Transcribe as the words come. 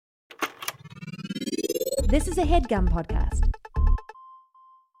This is a HeadGum podcast.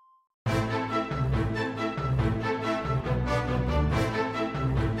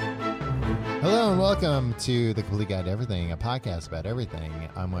 Hello and welcome to The Complete Guide to Everything, a podcast about everything.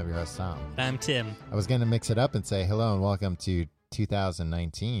 I'm one of your hosts, Tom. I'm Tim. I was going to mix it up and say hello and welcome to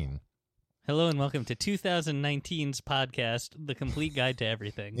 2019. Hello and welcome to 2019's podcast, The Complete Guide to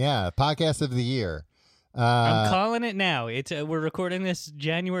Everything. Yeah, podcast of the year. I'm calling it now. We're recording this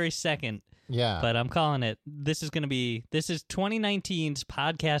January 2nd, Yeah. but I'm calling it. This is 2019's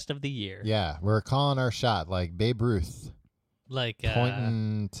podcast of the year. Yeah, we're calling our shot like Babe Ruth, Like,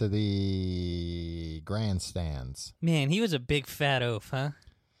 pointing to the grandstands. man, he was a big fat oaf, huh?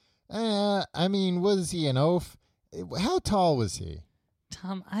 I mean, was he an oaf? How tall was he?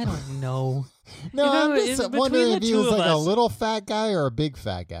 Tom, I don't know. No, You know, I'm just between wondering the if he two was of like a us- little fat guy or a big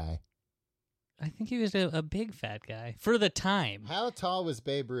fat guy. I think he was a big fat guy for the time. How tall was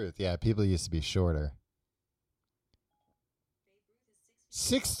Babe Ruth? Yeah, people used to be shorter.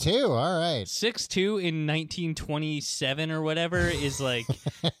 6'2", all right. 6'2" in 1927 or whatever is like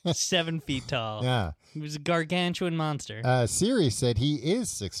 7 feet tall. Yeah. He was a gargantuan monster. Siri said he is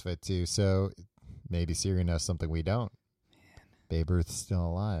 6'2", so maybe Siri knows something we don't. Babe Ruth's still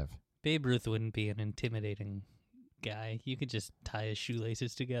alive. Babe Ruth wouldn't be an intimidating guy. You could just tie his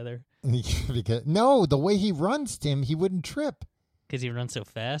shoelaces together Because, no, the way he runs, Tim, he wouldn't trip. because he runs so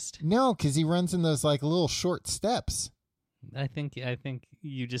fast. No, because he runs in those like little short steps. I think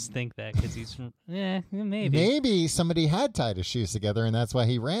you just think that because he's maybe. Maybe somebody had tied his shoes together, and that's why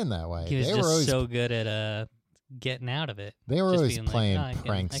he ran that way. He was They just were always so good at getting out of it. They were Just always being like, playing "Oh, I can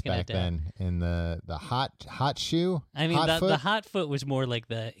pranks back adapt." then in the hot shoe. I mean, hot foot. the hot foot was more like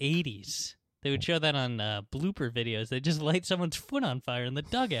the 80s. They would show that on blooper videos. They just light someone's foot on fire in the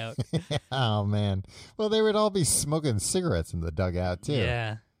dugout. Oh man! Well, they would all be smoking cigarettes in the dugout too.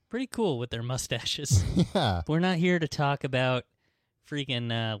 Yeah, pretty cool with their mustaches. Yeah. We're not here to talk about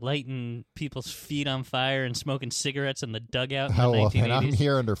freaking lighting people's feet on fire and smoking cigarettes in the dugout in Oh the well, 1980s. then I'm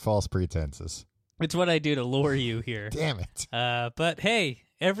here under false pretenses. It's what I do to lure you here. Damn it! But hey,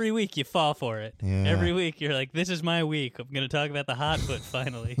 every week you fall for it. Yeah. Every week you're like, this is my week. I'm going to talk about the hot foot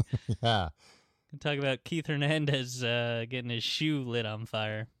finally. Yeah, Talk about Keith Hernandez getting his shoe lit on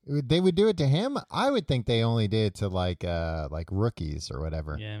fire. they would do it to him. I would think they only did it to like rookies or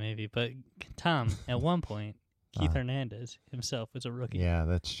whatever. Yeah, maybe. But Tom, at one point, Keith Hernandez himself was a rookie. Yeah,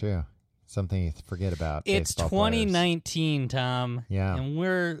 that's true. Something you forget about. It's baseball players. 2019, Tom. Yeah. And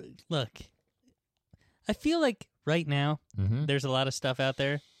I feel like right now, Mhm. there's a lot of stuff out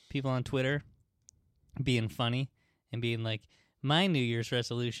there, people on Twitter being funny and being like, my New Year's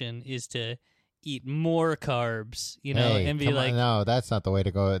resolution is to eat more carbs, Hey, and be come like, on, no, that's not the way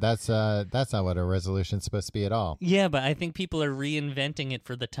to go. That's not what a resolution's supposed to be at all. yeah, but I think people are reinventing it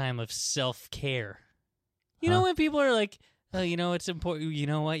for the time of self-care. You know, when people are like, oh, it's important. You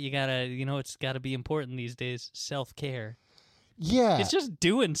know what? It's got to be important these days. Self-care. Yeah. It's just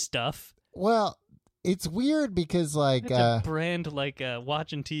doing stuff. Well, it's weird because like It's a brand like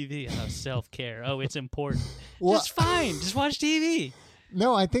watching TV. Oh, self-care. Oh, it's important. Well- Just fine. Just watch TV.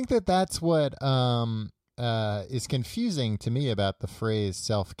 no, I think that's what is confusing to me about the phrase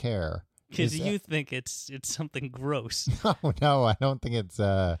self-care. Because Is you think it's something gross. No, I don't think it's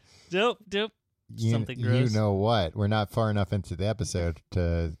Nope. Something gross. You know what? We're not far enough into the episode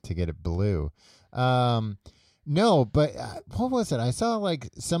to get it blue. No, but what was it? I saw like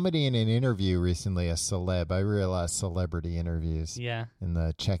somebody in an interview recently, a celeb. I realized celebrity interviews Yeah. in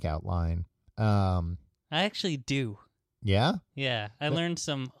the checkout line. I actually do. Yeah? Yeah. I learned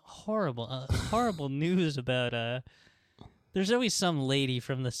some horrible news about there's always some lady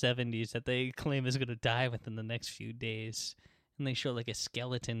from the 70s that they claim is going to die within the next few days. And they show like a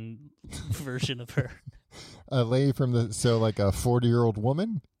skeleton version of her. A lady from like a 40-year-old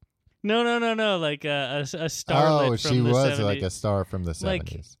woman? No. Like a starlet Oh, from she the was 70s. like a star from the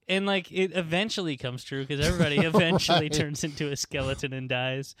 70s. Like it eventually comes true because everybody eventually Right. turns into a skeleton and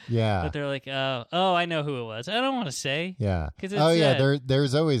dies. Yeah. But they're like, oh, I know who it was. I don't want to say. Yeah. 'Cause it's Oh, yeah. sad.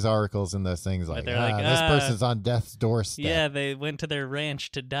 There's always articles in those things like, they're like, this person's on death's doorstep. Yeah, they went to their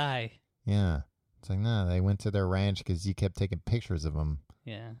ranch to die. Yeah. It's like, no, they went to their ranch because you kept taking pictures of them.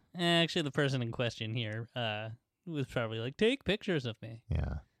 Yeah. Actually, the person in question here was probably like, take pictures of me.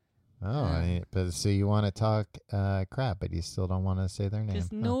 Yeah. Oh, but so you want to talk crap, but you still don't want to say their name.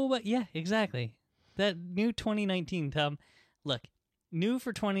 Because nobody, yeah, exactly. That new 2019, Tom. Look, new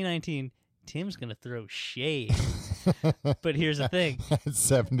for 2019, Tim's going to throw shade. But here's the thing.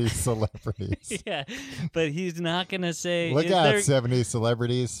 70 celebrities. Yeah, but he's not going to say. Look out, 70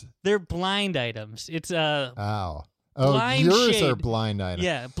 celebrities. They're blind items. It's Ow. Oh, blind yours shade. are blind items.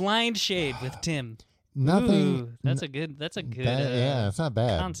 Yeah, blind shade with Tim. Nothing. Ooh, that's a good. That's a good. Yeah, it's not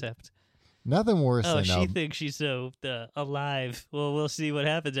bad. Concept. Nothing worse Oh, than she thinks she's so alive. Well, we'll see what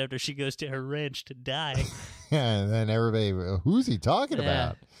happens after she goes to her ranch to die. yeah, and then everybody, who's he talking Yeah.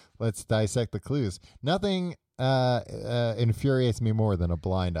 about? Let's dissect the clues. Nothing infuriates me more than a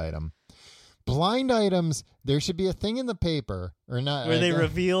blind item. Blind items, there should be a thing in the paper, or not. Where they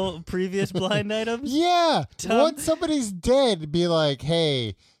reveal previous blind items? Yeah. Tom- Once somebody's dead, be like,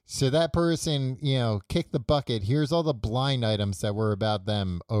 hey, so that person, kicked the bucket. Here's all the blind items that were about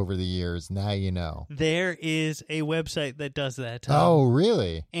them over the years. Now you know. There is a website that does that, Tom. Oh,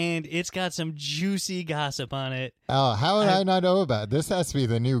 really? And it's got some juicy gossip on it. Oh, how would I not know about it? This has to be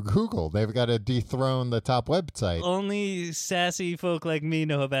the new Google. They've got to dethrone the top website. Only sassy folk like me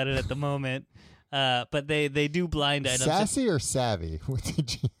know about it at the moment. But they do blind items. Sassy or savvy? What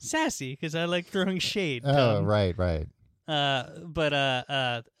did you... Sassy, because I like throwing shade. Oh, Tom. right.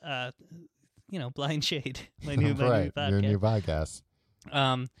 Blind shade. My new right, podcast. your new podcast.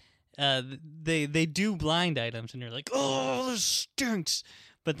 They do blind items, and you're like, oh, this stinks.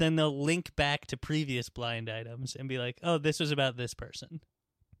 But then they'll link back to previous blind items and be like, oh, this was about this person.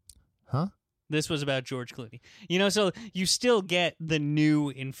 Huh? This was about George Clooney. So you still get the new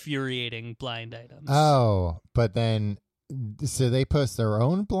infuriating blind items. Oh, but then, so they post their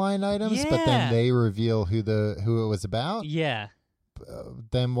own blind items, but Yeah. then they reveal who it was about? Yeah.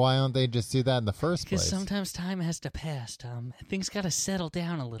 Then why don't they just do that in the first Because place? sometimes time has to pass, Tom. Things got to settle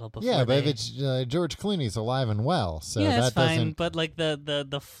down a little before Yeah, but if they- it's George Clooney's alive and well, so yeah, that that's fine. doesn't. But like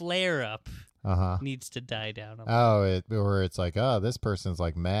the flare up Uh-huh. needs to die down a little. Oh, or it's like, oh, this person's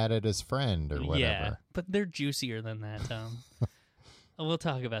like mad at his friend or whatever. Yeah, but they're juicier than that, Tom. We'll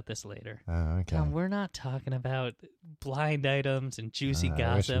talk about this later. Oh, okay. Tom, we're not talking about blind items and juicy I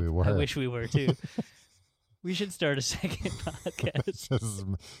wish gossip. we were. I wish we were too. We should start a second podcast. This is,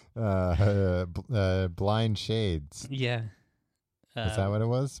 blind shades. Yeah. Is that what it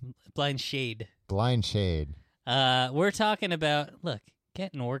was? Blind shade. Blind shade. We're talking about, look,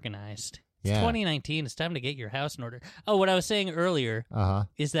 getting organized. It's Yeah. 2019. It's time to get your house in order. Oh, what I was saying earlier Uh-huh.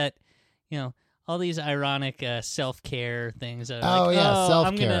 is that, all these ironic self-care things. That Oh, like, yeah,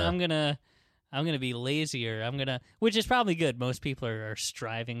 self-care. I'm gonna be lazier. Which is probably good. Most people are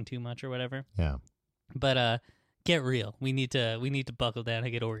striving too much or whatever. Yeah. But get real. We need to buckle down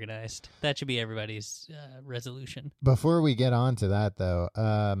and get organized. That should be everybody's resolution. Before we get on to that, though,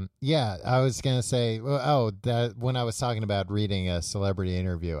 I was going to say, that when I was talking about reading a celebrity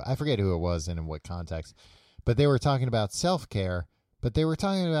interview, I forget who it was and in what context, but they were talking about self-care,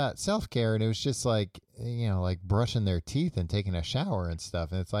 and it was just like, like brushing their teeth and taking a shower and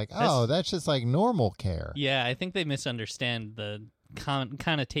stuff. And it's like, that's just like normal care. Yeah, I think they misunderstand the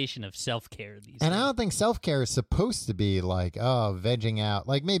connotation of self-care these days. And I don't think self-care is supposed to be like, vegging out,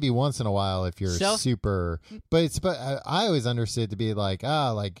 like maybe once in a while if you're super, but I always understood to be like,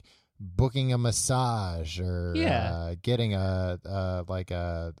 like booking a massage or getting a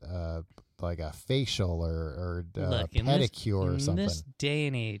facial or Look, pedicure or something. In this day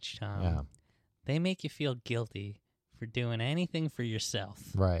and age, Tom, they make you feel guilty for doing anything for yourself.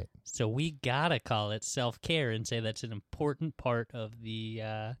 Right. So we gotta call it self-care and say that's an important part of the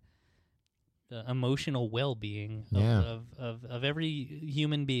emotional well-being of every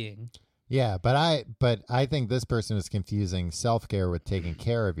human being. Yeah, but I think this person is confusing self-care with taking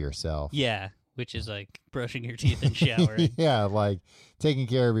care of yourself. Yeah, which is like brushing your teeth and showering. Yeah, like taking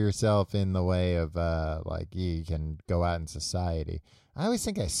care of yourself in the way of like you can go out in society. I always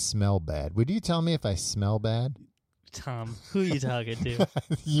think I smell bad. Would you tell me if I smell bad? Tom, who are you talking to?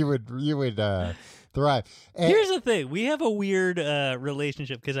 you would thrive. And Here's the thing. We have a weird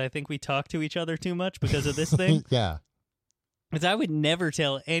relationship because I think we talk to each other too much because of this thing. Yeah. Because I would never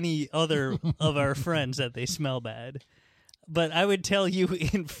tell any other of our friends that they smell bad. But I would tell you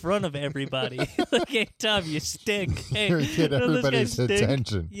in front of everybody. Like, hey, Tom, you stink. Hey, Get doesn't this guy everybody's stink?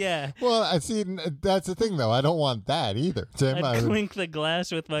 attention. Yeah. Well, I see. That's the thing, though. I don't want that either. Tim, I'd clink the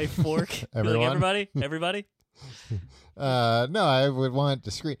glass with my fork. Be like, Everyone? everybody. No, I would want it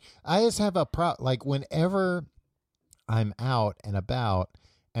discreet. I just have a like whenever I'm out and about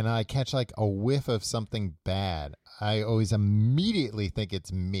and I catch like a whiff of something bad, I always immediately think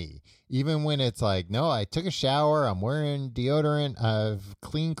it's me. Even when it's like, no, I took a shower, I'm wearing deodorant, I've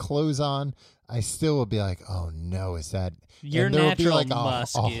clean clothes on, I still will be like, oh no, is that Your and there will be natural like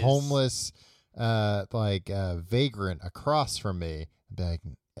musk a is- homeless vagrant across from me. I'd be like,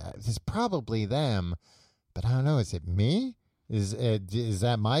 it's probably them. But I don't know. Is it me? Is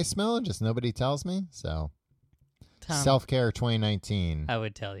that my smell? And just nobody tells me. So, Tom, self-care 2019. I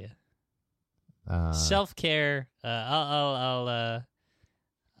would tell you. Uh, Self-care.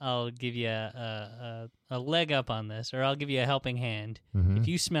 I'll give you a leg up on this, or I'll give you a helping hand. Mhm. If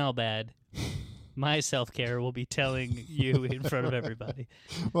you smell bad, my self-care will be telling you in front of everybody.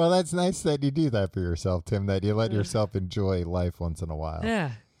 Well, that's nice that you do that for yourself, Tim, that you let yourself enjoy life once in a while.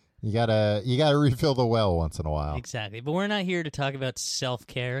 Yeah, You gotta refill the well once in a while. exactly. But we're not here to talk about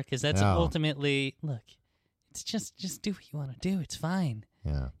self-care, because that's No. ultimately, look, it's just do what you want to do. It's fine.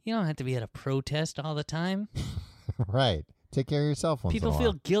 Yeah. You don't have to be at a protest all the time. Right. Take care of yourself once People in a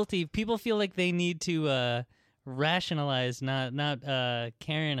feel while. guilty. People feel like they need to rationalize not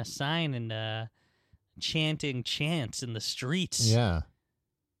carrying a sign and chanting chants in the streets. Yeah.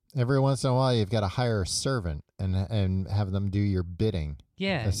 Every once in a while, you've got to hire a servant and have them do your bidding.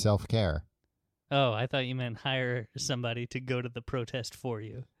 Yeah. The self-care. Oh, I thought you meant hire somebody to go to the protest for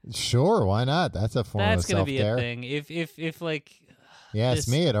you. Sure, why not? That's a form That's of gonna self-care. be a thing. If like Yeah, it's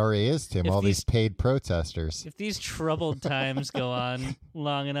this- me. It already is, Tim. if All these these- paid protesters. if these troubled times go on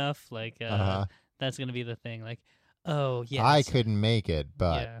long enough, like Uh-huh. that's gonna be the thing. Like, oh yeah, I couldn't make it,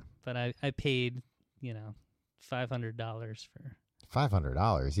 but yeah, but I paid $500 for.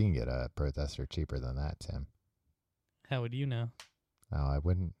 $500, you can get a protester cheaper than that, Tim. How would you know? No, I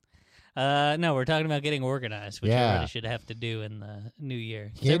wouldn't. No, we're talking about getting organized, which Yeah. everybody should have to do in the new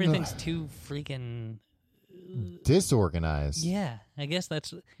year. 'Cause Getting- everything's too freaking. Disorganized. Yeah, I guess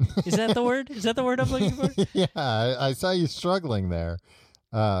that's. Is that the word? Is that the word I'm looking for? Yeah, I saw you struggling there.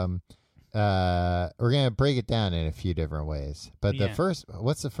 We're gonna break it down in a few different ways. But Yeah.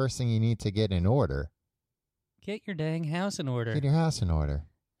 what's the first thing you need to get in order? Get your dang house in order, Get your house in order.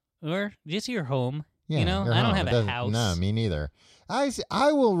 or just your home. Yeah, You know, your I don't home. have It a doesn't- house. No, me neither.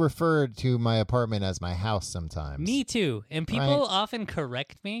 I will refer to my apartment as my house sometimes. Me too. And people Right. often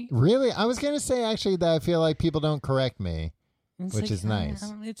correct me. Really? I was gonna say actually that I feel like people don't correct me. It's Which is nice.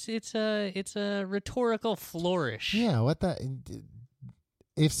 It's a rhetorical flourish. Yeah, what the?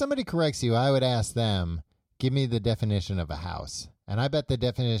 If somebody corrects you, I would ask them, give me the definition of a house. And I bet the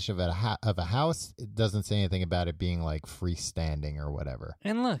definition of a house it doesn't say anything about it being like freestanding or whatever.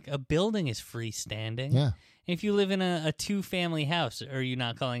 And look, a building is freestanding. Yeah. If you live in a two-family house, are you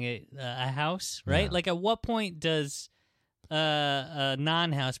not calling it a house, right? No. Like, at what point does a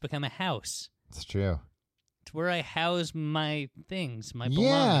non-house become a house? It's true. It's where I house my things, my belongings,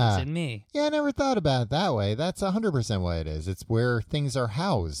 Yeah. and me. Yeah, I never thought about it that way. That's 100% what it is. It's where things are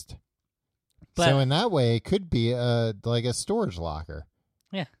housed. But So in that way, it could be like a storage locker.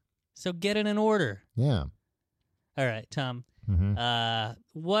 so get it in order. Yeah. All right, Tom. Hmm.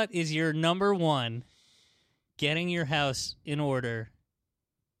 What is your number one getting your house in order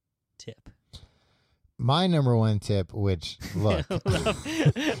tip? My number one tip, which look,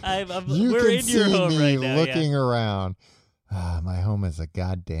 you we're can in your see home me right now. looking around. My home is a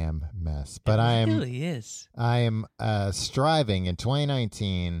goddamn mess, but It really is. I am striving in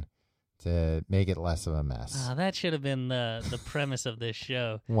 2019 to make it less of a mess. That should have been the premise of this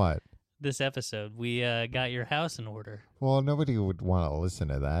show, What? this episode. We got your house in order. Well, nobody would want to listen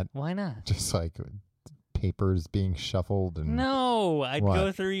to that. Why not? Just like papers being shuffled and No, I'd What?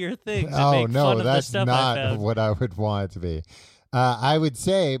 go through your things and oh make no, fun of the that's stuff I not found. what I would want it to be. I would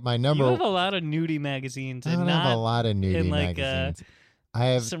say my number. You have a lot of nudie magazines I and don't have a not lot of nudie like, magazines. I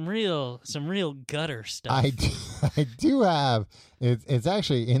have. some real gutter stuff. I do have. It's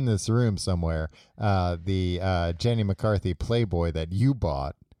actually in this room somewhere. The Jenny McCarthy Playboy that you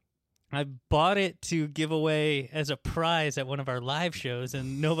bought. I bought it to give away as a prize at one of our live shows,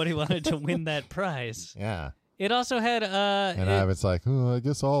 and nobody wanted to win that prize. Yeah. It also had And I was like, oh, I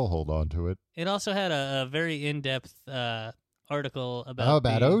guess I'll hold on to it. it also had a very in-depth article about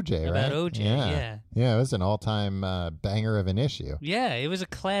about OJ, about right? OJ. Yeah. Yeah. Yeah, it was an all-time banger of an issue. Yeah, it was a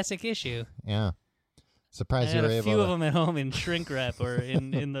classic issue. Yeah. I Surprised you had were a able few to of them at home in shrink wrap or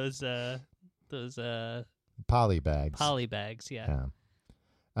in those poly bags. poly bags. Yeah. Yeah.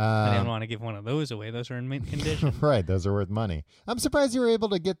 I didn't want to give one of those away. Those are in mint condition. Right, those are worth money. I'm surprised you were able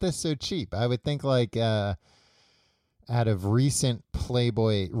to get this so cheap. I would think like out of recent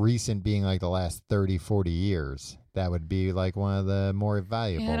Playboy, recent being like the last 30, 40 years, that would be like one of the more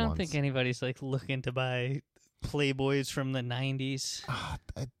valuable Yeah, I don't ones. think anybody's like looking to buy Playboys from the 90s.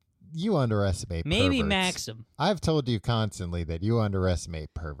 You underestimate Maybe perverts. Maxim. I've told you constantly that you underestimate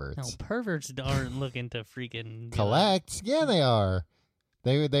No, perverts. perverts aren't looking to freaking Collect? Yeah, they are.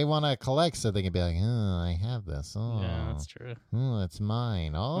 They want to collect so they can be like, oh, I have this. Oh, Yeah, that's true. oh, it's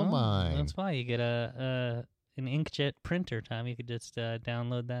mine. All Well, mine. That's why you get an inkjet printer, Tom. You could just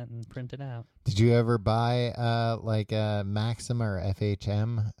download that and print it out. Did you ever buy like a Maxim or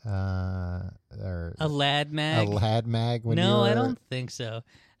FHM or A lad mag? a Lad mag when you No, were? I don't think so.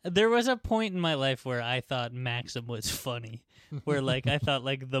 There was a point in my life where I thought Maxim was funny, where like I thought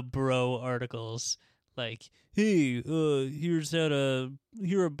like the bro articles, like, hey, here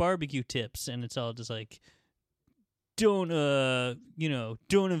are barbecue tips, and it's all just like, don't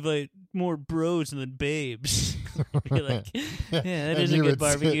invite more bros than babes. You're like, yeah, that is a good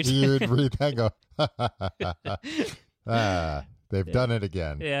barbecue tip. You would read that and go, they've done it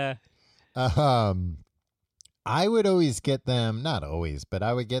again. Yeah. I would always get them, not always, but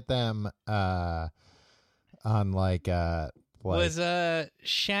I would get them on like was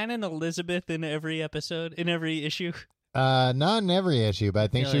Shannon Elizabeth in every episode, in every issue? Not in every issue, but I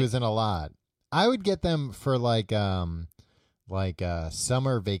think she was in a lot. I would get them for like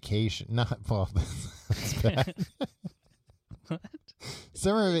summer vacation. Not well, that's bad. What?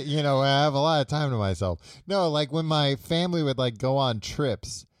 Summer, I have a lot of time to myself. No, like when my family would like go on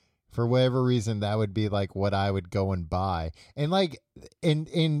trips. For whatever reason, that would be like what I would go and buy. And like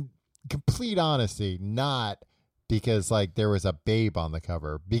in complete honesty, not because like there was a babe on the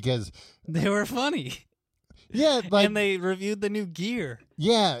cover, because they were funny. Yeah, like, and they reviewed the new gear.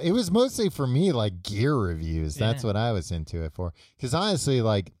 Yeah, it was mostly for me like gear reviews. That's what I was into it for. Because honestly,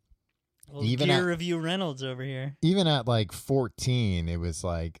 like even gear review Reynolds over here. Even at like 14, it was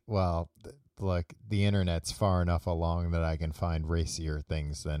like, well, look, the internet's far enough along that I can find racier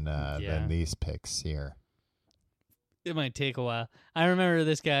things than these pics here. It might take a while. I remember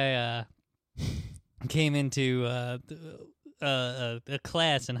this guy came into a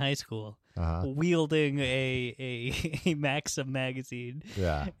class in high school wielding a Maxim magazine.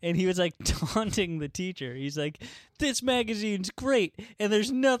 Yeah. And he was like taunting the teacher. He's like, this magazine's great, and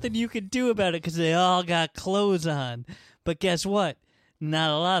there's nothing you can do about it because they all got clothes on. But guess what?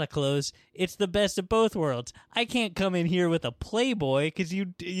 Not a lot of clothes. It's the best of both worlds. I can't come in here with a Playboy because you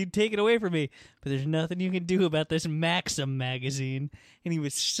take it away from me. But there's nothing you can do about this Maxim magazine. And he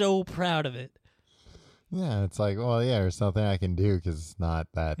was so proud of it. Yeah, it's like, well, yeah, there's nothing I can do because it's not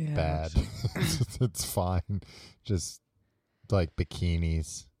that bad. It's fine. Just like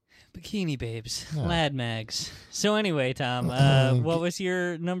bikinis. Bikini babes. Lad mags. So anyway, Tom, what was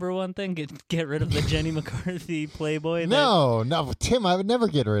your number one thing? Get rid of the Jenny McCarthy Playboy? No, Tim, I would never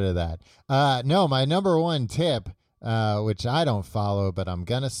get rid of that. No, my number one tip, which I don't follow, but I'm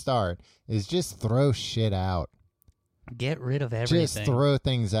going to start, is just throw shit out. Get rid of everything. Just throw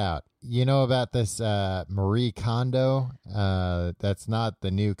things out. You know about this Marie Kondo? That's not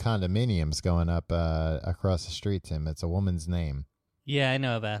the new condominiums going up across the street, Tim. It's a woman's name. Yeah, I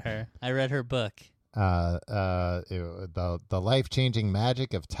know about her. I read her book. The life-changing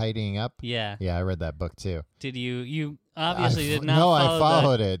magic of tidying up. Yeah. Yeah, I read that book too. Did you obviously did not No, follow I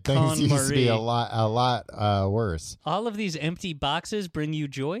followed it. Things Con used to be Marie. a lot worse. All of these empty boxes bring you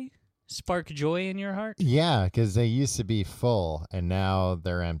joy? Spark joy in your heart? Yeah, because they used to be full, and now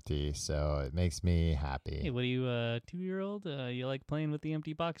they're empty, so it makes me happy. Hey, what are you, 2-year-old? You like playing with the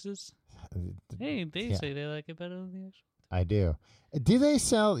empty boxes? Hey, they say they like it better than the actual. I do. Do they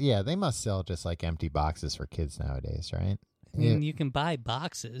sell? Yeah, they must sell just like empty boxes for kids nowadays, right? I mean, you can buy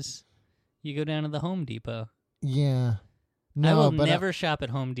boxes. You go down to the Home Depot. Yeah. No, I will but never shop at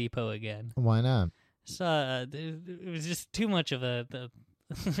Home Depot again. Why not? So it was just too much of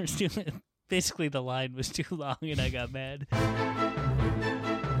basically the line was too long and I got mad.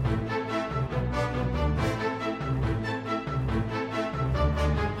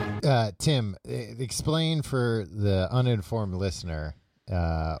 Tim, explain for the uninformed listener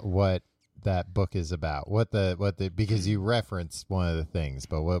what that book is about. Because you referenced one of the things,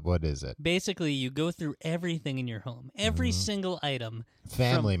 but what is it? Basically, you go through everything in your home, every single item.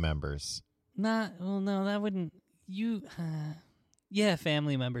 Family members. No, that wouldn't. Yeah,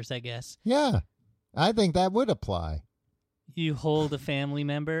 family members, I guess. Yeah, I think that would apply. You hold a family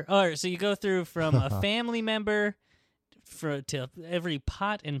member. So you go through from a family member to every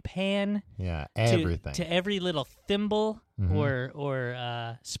pot and pan. Yeah, everything. To every little thimble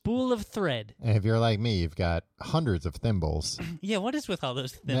or spool of thread. And if you're like me, you've got hundreds of thimbles. Yeah, what is with all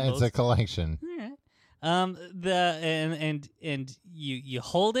those thimbles? Yeah, it's a collection. All right. And you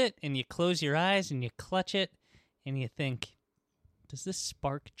hold it and you close your eyes and you clutch it and you think, does this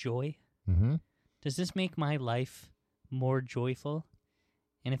spark joy? Mm-hmm. Does this make my life more joyful?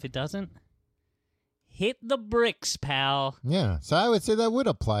 And if it doesn't, hit the bricks, pal. Yeah, so I would say that would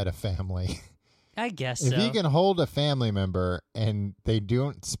apply to family. I guess If you can hold a family member and they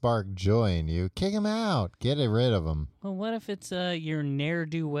don't spark joy in you, kick them out. Get rid of them. Well, what if it's your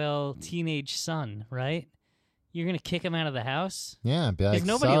ne'er-do-well teenage son, right? You're going to kick him out of the house? Yeah, be like,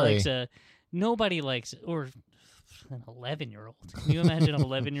 nobody likes or an 11-year-old. Can you imagine an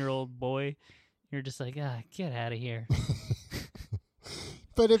 11-year-old boy? You're just like, get out of here.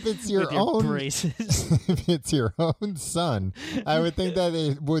 But if it's your with your own braces. if it's your own son, I would think that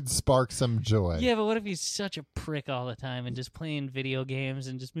it would spark some joy. Yeah, but what if he's such a prick all the time and just playing video games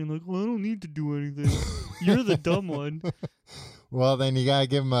and just being like, well, I don't need to do anything. You're the dumb one. Well, then you gotta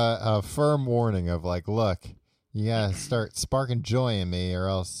give him a firm warning of like, look, you gotta start sparking joy in me, or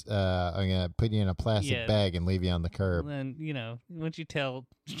else I'm gonna put you in a plastic bag and leave you on the curb. Then, once you tell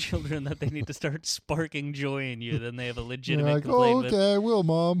children that they need to start sparking joy in you, then they have a legitimate Like, complaint. okay, I will,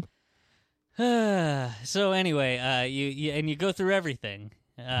 Mom. So anyway, you go through everything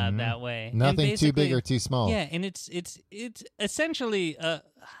that way. Nothing too big or too small. Yeah, and it's essentially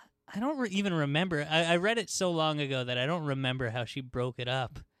I don't even remember. I read it so long ago that I don't remember how she broke it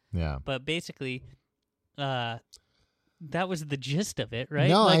up. Yeah. But basically, that was the gist of it, right?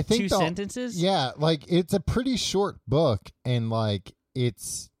 No, like I think two sentences. Yeah, like it's a pretty short book, and like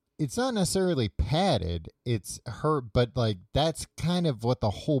it's not necessarily padded. It's her, but like that's kind of what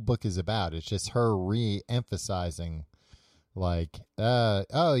the whole book is about. It's just her re-emphasizing, like,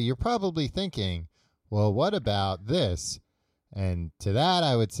 oh, you're probably thinking, well, what about this? And to that,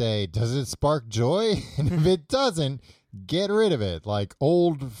 I would say, does it spark joy? And if it doesn't, get rid of it. Like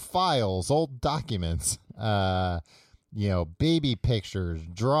old files, old documents, baby pictures,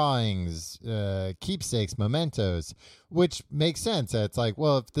 drawings, keepsakes, mementos, which makes sense. It's like,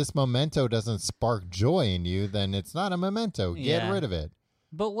 well, if this memento doesn't spark joy in you, then it's not a memento. Get rid of it.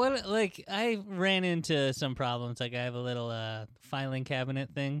 But what, like, I ran into some problems. Like, I have a little filing cabinet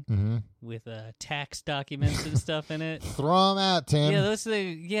thing with tax documents and stuff in it. Throw them out, Tim. Yeah, those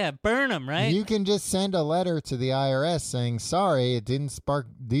things. Yeah, burn them, right? You can just send a letter to the IRS saying, sorry, it didn't spark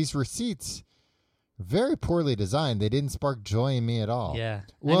these receipts. Very poorly designed. They didn't spark joy in me at all. Yeah.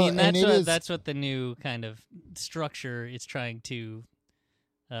 Well, I mean, that's what the new kind of structure is trying to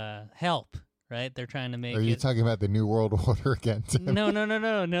help. Right, they're trying to make. Are you talking about the New World Order again, Tim? No. The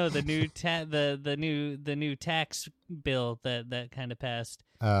new the new tax bill that kind of passed.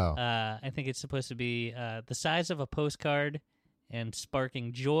 Oh, I think it's supposed to be the size of a postcard and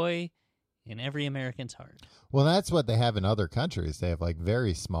sparking joy in every American's heart. Well, that's what they have in other countries. They have like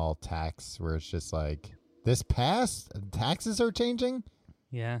very small tax where it's just like, this passed? Taxes are changing?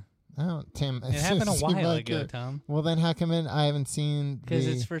 Yeah. Oh, Tim. It happened a while ago, Tom. Well, then how come I haven't seen Because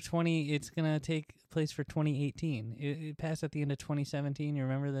it's going to take place for 2018. It passed at the end of 2017. You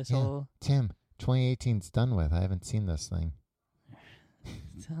remember this whole... Tim, 2018's done with. I haven't seen this thing.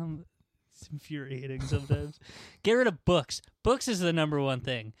 Tom, it's infuriating sometimes. Get rid of books. Books is the number one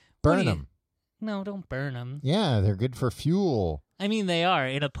thing. Burn them. No, don't burn them. Yeah, they're good for fuel. I mean, they are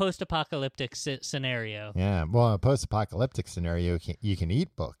in a post-apocalyptic scenario. Yeah, well, in a post-apocalyptic scenario, you can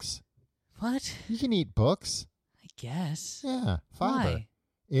eat books. What? You can eat books. I guess. Yeah, fiber. Why?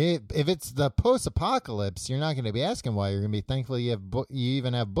 If it's the post-apocalypse, you're not going to be asking why. You're going to be thankful you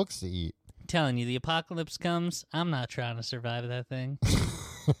even have books to eat. I'm telling you, the apocalypse comes. I'm not trying to survive that thing.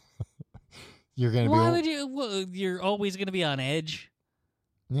 You're going to Why would you? Well, you're always going to be on edge.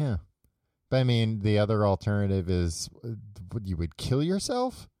 Yeah. But I mean, the other alternative is you would kill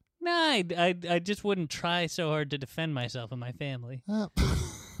yourself? No, I just wouldn't try so hard to defend myself and my family. Well,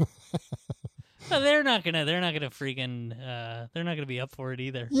 they're not gonna freaking they're not gonna be up for it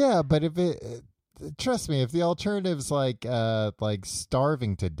either. Yeah, but if trust me, if the alternative's like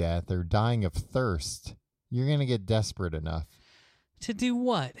starving to death or dying of thirst, you're gonna get desperate enough. To do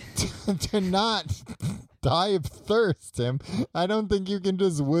what? To not die of thirst, Tim. I don't think you can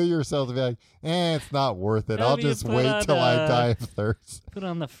just will yourself to be like, it's not worth it. I'll just wait till I die of thirst. Put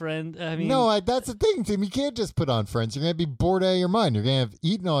on the friend. I mean, no, that's the thing, Tim. You can't just put on Friends. You're going to be bored out of your mind. You're going to have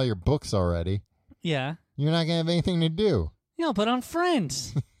eaten all your books already. Yeah. You're not going to have anything to do. Yeah, put on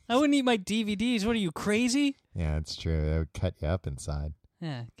Friends. I wouldn't eat my DVDs. What are you, crazy? Yeah, it's true. That would cut you up inside.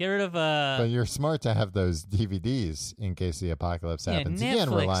 Yeah, get rid of But you're smart to have those DVDs in case the apocalypse happens. Netflix You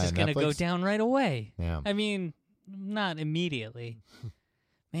can't rely is on going to Netflix. go down right away. Yeah. I mean, not immediately.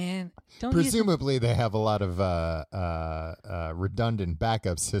 Man, don't Presumably they have a lot of redundant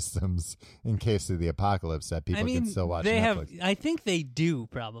backup systems in case of the apocalypse that people can still watch Netflix. I think they do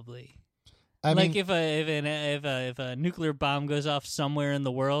probably. I like mean, if a nuclear bomb goes off somewhere in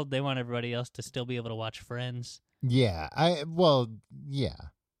the world, they want everybody else to still be able to watch Friends. yeah. Yeah.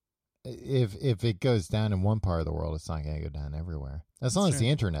 If it goes down in one part of the world, it's not going to go down everywhere. As long as the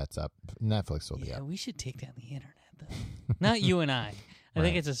internet's up, Netflix will be up. Yeah, we should take down the internet, though. Not you and I. I Right.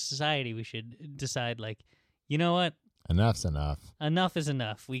 think as a society we should decide, like, you know what? Enough's enough. Enough is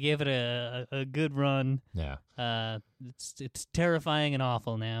enough. We gave it a good run. Yeah. It's terrifying and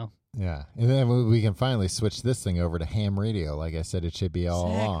awful now. Yeah. And then we can finally switch this thing over to ham radio. Like I said, it should be all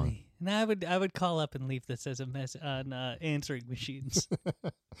along. And I would call up and leave this as a mess on answering machines.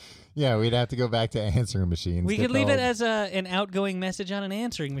 Yeah, we'd have to go back to answering machines. We could leave it as an outgoing message on an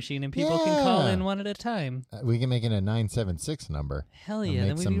answering machine, and people can call in one at a time. We can make it a 976 number. Hell yeah!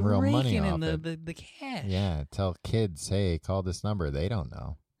 Then we'd be real money raking in off the cash. Yeah, tell kids, hey, call this number. They don't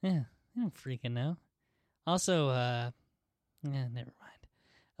know. Yeah, they don't freaking know. Also, never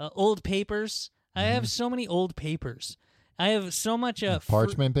mind. Old papers. I have so many old papers. I have so much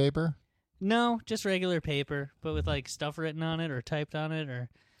parchment paper? No, just regular paper, but with like stuff written on it or typed on it. Or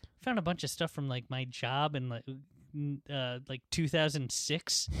I found a bunch of stuff from like my job in like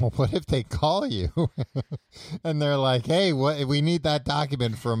 2006. Well, what if they call you and they're like, "Hey, we need that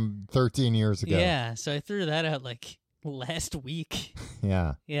document from 13 years ago." Yeah, so I threw that out like last week.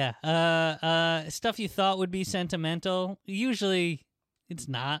 Yeah. Yeah. Stuff you thought would be sentimental. Usually, it's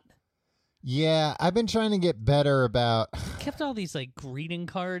not. Yeah, I've been trying to get better about... Kept all these, like, greeting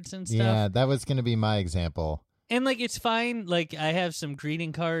cards and stuff. Yeah, that was going to be my example. And, like, it's fine. Like, I have some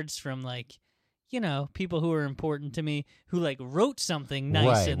greeting cards from, like, you know, people who are important to me who, like, wrote something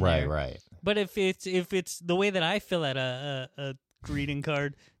nice in there. Right. But if it's the way that I fill out a greeting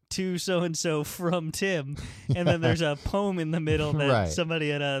card to so-and-so from Tim, and then there's a poem in the middle that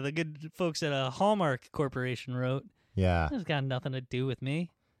somebody at the good folks at a Hallmark Corporation wrote. Yeah. It's got nothing to do with me.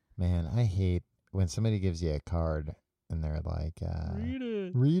 Man, I hate when somebody gives you a card and they're like,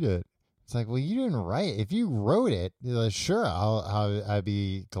 read it. It's like, well, you didn't write. If you wrote it, sure, I'd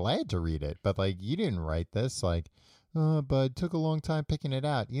be glad to read it. But like, you didn't write this. Like, but it took a long time picking it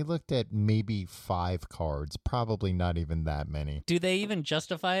out. You looked at maybe 5 cards, probably not even that many. Do they even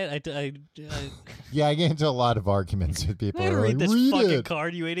justify it? Yeah, I get into a lot of arguments with people. I didn't read this read fucking it.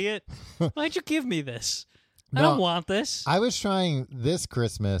 card, you idiot. Why'd you give me this? No, I don't want this. I was trying this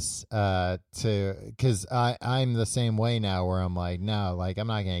Christmas because I'm the same way now where I'm like, no, like I'm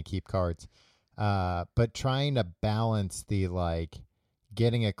not going to keep cards. But trying to balance the like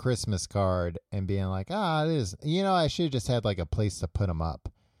getting a Christmas card and being like, it is, I should have just had like a place to put them up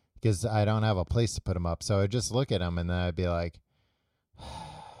because I don't have a place to put them up. So I'd just look at them and then I'd be like,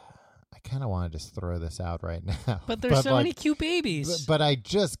 I kind of want to just throw this out right now. But there's so many cute babies. But I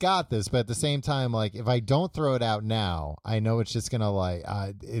just got this. But at the same time, like if I don't throw it out now, I know it's just gonna like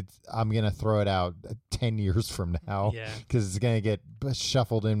I'm gonna throw it out 10 years from now. Yeah. Because it's gonna get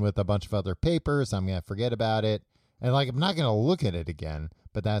shuffled in with a bunch of other papers. I'm gonna forget about it, and like I'm not gonna look at it again.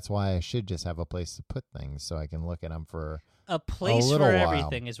 But that's why I should just have a place to put things so I can look at them for a place for while.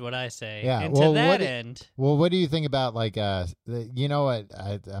 Everything is what I say. Yeah. And to that end. Well, what do you think about like you know what?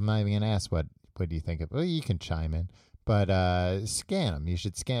 I'm not even gonna ask what do you think of. Well, you can chime in, but scan them. You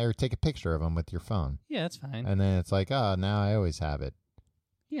should scan or take a picture of them with your phone. Yeah, that's fine. And then it's like, now I always have it.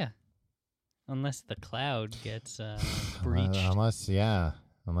 Yeah. Unless the cloud gets breached. Unless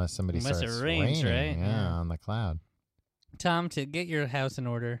somebody starts it rains, raining, right? Yeah, on the cloud. Tom, to get your house in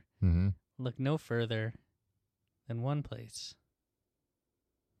order, look no further than one place.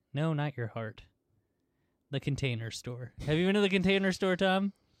 No, not your heart. The Container Store. Have you been to the Container Store,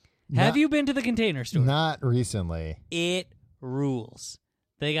 Tom? Have you been to the Container Store? Not recently. It rules.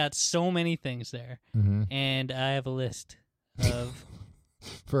 They got so many things there. Mm-hmm. And I have a list of...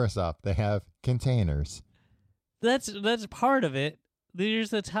 First off, they have containers. That's part of it. There's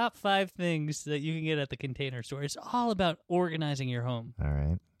the top 5 things that you can get at the Container Store. It's all about organizing your home. All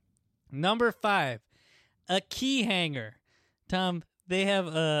right. Number 5, a key hanger. Tom, they have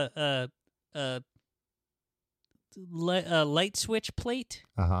a light switch plate.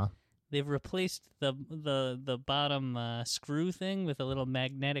 Uh-huh. They've replaced the bottom screw thing with a little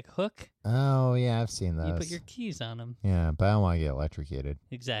magnetic hook. Oh, yeah, I've seen those. You put your keys on them. Yeah, but I don't want to get electrocuted.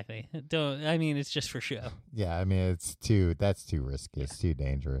 Exactly. It's just for show. Yeah, I mean, that's too risky. It's too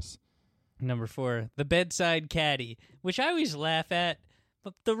dangerous. Number 4, the bedside caddy, which I always laugh at,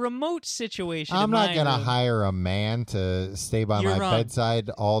 but the remote situation. I'm not going to hire a man to stay by my bedside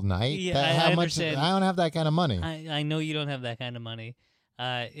all night. Yeah, I understand. I don't have that kind of money. I know you don't have that kind of money.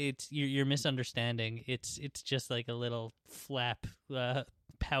 You're misunderstanding. It's just like a little flap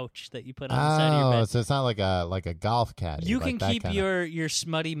pouch that you put on the side of your bed. So it's not like a golf caddy. You can keep your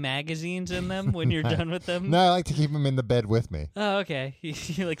smutty magazines in them when you're done with them. No, I like to keep them in the bed with me. Oh, okay.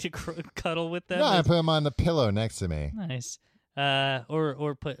 You like to cuddle with them? No, I put them on the pillow next to me. Nice.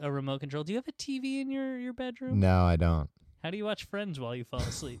 Or put a remote control. Do you have a TV in your bedroom? No, I don't. How do you watch Friends while you fall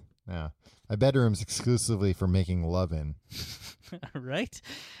asleep? No. My bedroom's exclusively for making love in. Right?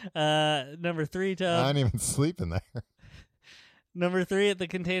 Number 3, Tom. I don't even sleep in there. Number 3 at the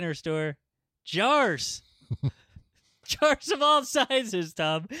Container Store, jars. Jars of all sizes,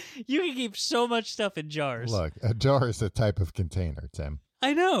 Tom. You can keep so much stuff in jars. Look, a jar is a type of container, Tim.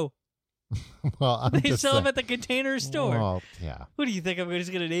 I know. Well, I'm They just sell them saying. at the Container Store. Well, yeah. What do you think? I'm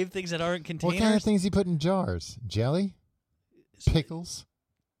just going to name things that aren't containers? What kind of things you put in jars? Jelly? Pickles?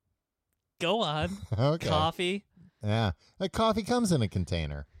 Go on. Okay. Coffee. Yeah. Like coffee comes in a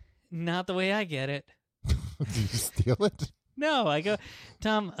container. Not the way I get it. Do you steal it? No, I go,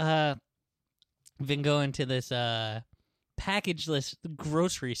 Tom, I've been going to this packageless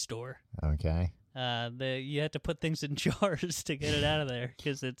grocery store. Okay. You have to put things in jars to get it out of there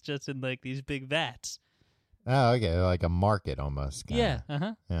because it's just in like these big vats. Oh, okay. Like a market almost. Kinda. Yeah,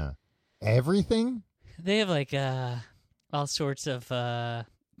 uh-huh. Yeah. Everything? They have like all sorts of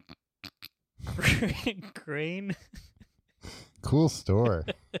grain. Cool store.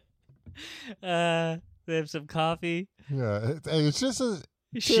 They have some coffee, Yeah. It's just a.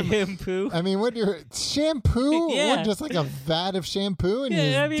 shampoo. I mean, what your shampoo? Yeah. What, just like a vat of shampoo and you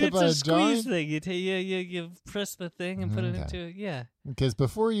Yeah, I mean dip it's out a a jar? squeeze thing. You press the thing and put it Okay. into it. Yeah. Because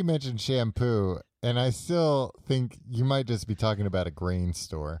before you mentioned shampoo, and I still think you might just be talking about a grain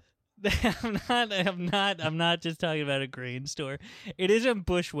store. I'm not just talking about a grain store. It is in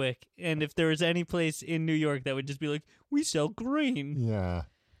Bushwick, and if there was any place in New York that would just be like, we sell grain. Yeah.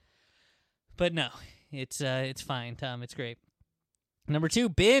 But no, it's fine, Tom. It's great. Number 2,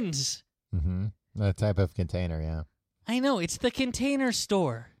 bins. Mm-hmm. That type of container, yeah. I know, it's the Container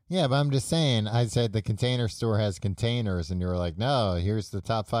Store. Yeah, but I'm just saying, I said the Container Store has containers, and you were like, no, here's the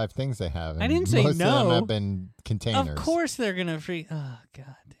top 5 things they have. And I didn't say most no. of them have been containers. Of course they're going to free. Oh,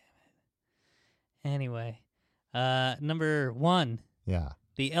 God damn it. Anyway, number 1, Yeah.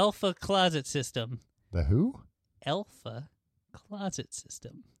 the Elfa Closet System. The who? Elfa Closet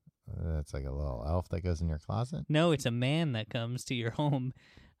System. That's like a little elf that goes in your closet. No, it's a man that comes to your home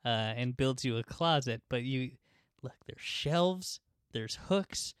and builds you a closet. But look, there's shelves, there's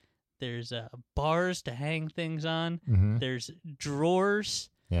hooks, there's bars to hang things on, Mm-hmm. there's drawers.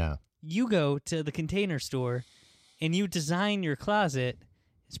 Yeah. You go to the Container Store and you design your closet.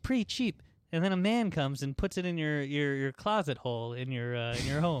 It's pretty cheap. And then a man comes and puts it in your closet hole in your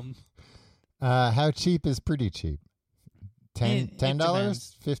home. How cheap is pretty cheap? It $10?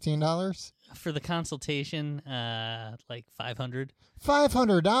 depends. $15? For the consultation, like $500.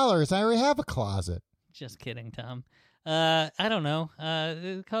 $500? I already have a closet. Just kidding, Tom. I don't know.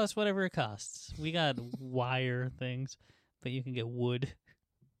 It costs whatever it costs. We got wire things, but you can get wood.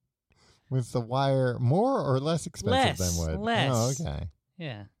 Was the wire more or less expensive than wood? Less. Oh, okay.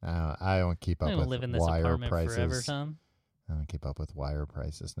 Yeah. I don't keep up I'm gonna with live in this wire apartment prices. forever, Tom. I don't keep up with wire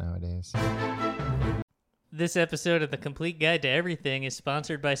prices nowadays. This episode of The Complete Guide to Everything is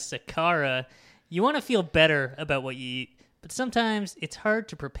sponsored by Sakara. You want to feel better about what you eat, but sometimes it's hard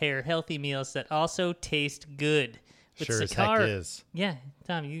to prepare healthy meals that also taste good. With Sure as heck is. Yeah,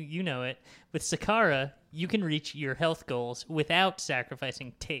 Tom, you know it. With Sakara, you can reach your health goals without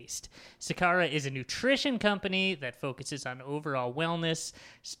sacrificing taste. Sakara is a nutrition company that focuses on overall wellness,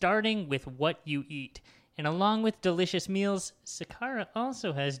 starting with what you eat. And along with delicious meals, Sakara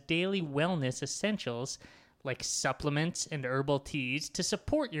also has daily wellness essentials like supplements and herbal teas to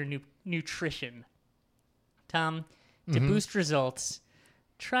support your nutrition. Tom, to boost results,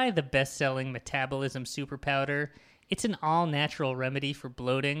 try the best-selling Metabolism Super Powder. It's an all-natural remedy for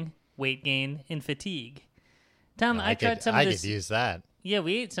bloating, weight gain, and fatigue. Tom, I tried some of this. I could use that. Yeah,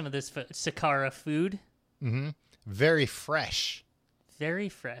 we ate some of this Sakara food. Mm-hmm. Very fresh. Very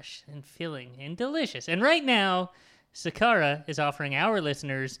fresh and filling and delicious. And right now, Sakara is offering our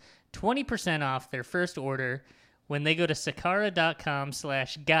listeners 20% off their first order when they go to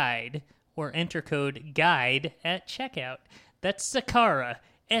sakara.com/guide or enter code GUIDE at checkout. That's Sakara,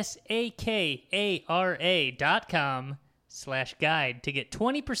 SAKARA.com/guide to get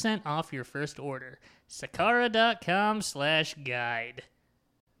 20% off your first order. Sakara.com/guide.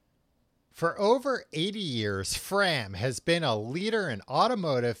 For over 80 years, Fram has been a leader in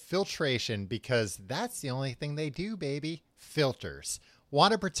automotive filtration because that's the only thing they do, baby. Filters.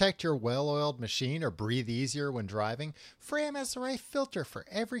 Want to protect your well-oiled machine or breathe easier when driving? Fram has the right filter for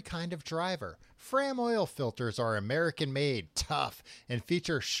every kind of driver. Fram oil filters are American-made, tough, and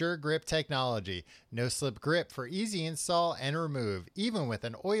feature sure grip technology. No-slip grip for easy install and remove, even with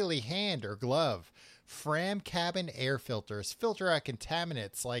an oily hand or glove. Fram cabin air filters filter out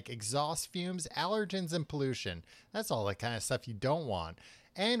contaminants like exhaust fumes, allergens, and pollution. That's all the kind of stuff you don't want.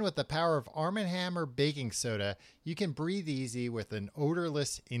 And with the power of Arm & Hammer baking soda, you can breathe easy with an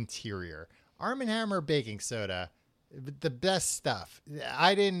odorless interior. Arm & Hammer baking soda, the best stuff.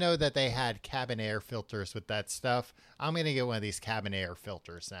 I didn't know that they had cabin air filters with that stuff. I'm going to get one of these cabin air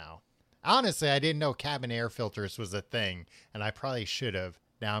filters now. Honestly, I didn't know cabin air filters was a thing, and I probably should have.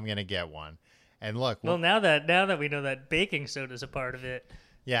 Now I'm going to get one. And look, Well, now that we know that baking soda is a part of it.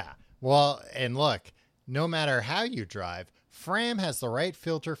 yeah. Well, and look, no matter how you drive, Fram has the right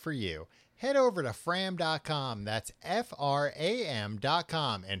filter for you. Head over to fram.com, that's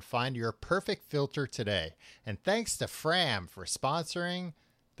FRAM.com, and find your perfect filter today. And thanks to Fram for sponsoring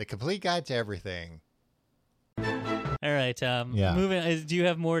The Complete Guide to Everything. All right, Yeah. moving. Do you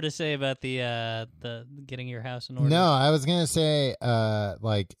have more to say about the getting your house in order? No, I was going to say,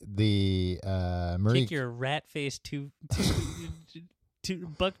 like, the Marie... Kick your rat-faced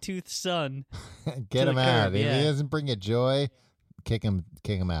buck-toothed son. Get to him the out. curb, If yeah. he doesn't bring you joy, kick him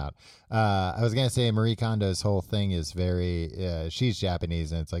out. I was gonna say Marie Kondo's whole thing is very. She's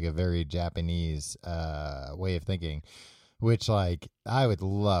Japanese, and it's like a very Japanese way of thinking, which like I would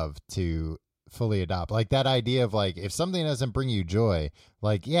love to fully adopt. Like that idea of like if something doesn't bring you joy,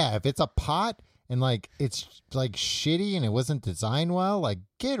 like yeah, if it's a pot. And like it's like shitty and it wasn't designed well, like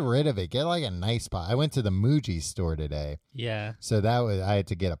get rid of it. Get like a nice pot. I went to the Muji store today. Yeah. So that was I had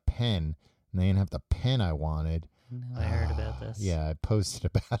to get a pen, and they didn't have the pen I wanted. No, I heard about this. Yeah, I posted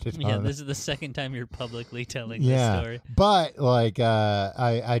about it. Yeah, on this is the second time you're publicly telling yeah, this story. but like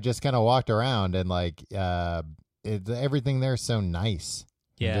I just kind of walked around and like everything there's so nice.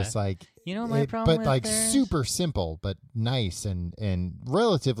 And Yeah. just like You know my problem but with like theirs? super simple, but nice and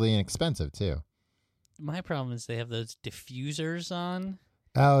relatively inexpensive too. My problem is they have those diffusers on.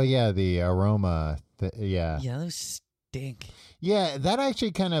 Oh yeah, the aroma. Yeah, Yeah, those stink. yeah. That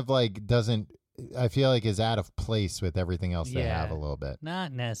actually kind of like doesn't. I feel like is out of place with everything else they Yeah. have a little bit.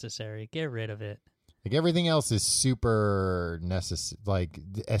 Not necessary. Get rid of it. Like everything else is super like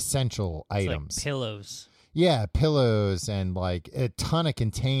essential It's items. like pillows. Yeah, pillows and like a ton of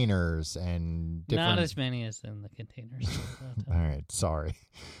containers and different. Not as many as in the containers. All right, sorry.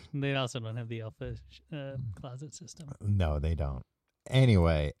 They also don't have the alpha closet system. No, they don't.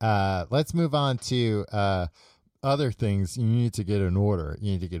 Anyway, let's move on to other things you need to get in order.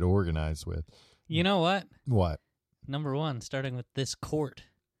 You need to get organized with. You know what? What? Number one, starting with this court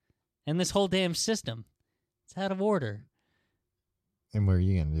and this whole damn system. It's out of order. And what are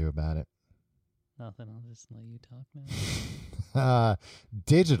you going to do about it? Nothing. I'll just let you talk now.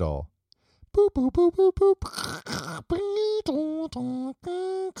 Digital. Boop, boop, boop, boop, boop.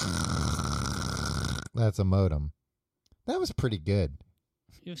 That's a modem. That was pretty good.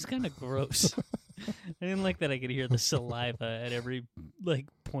 It was kind of gross. I didn't like that I could hear the saliva at every like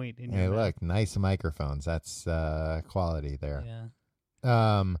point in your Hey, mouth. look, nice microphones. That's quality there.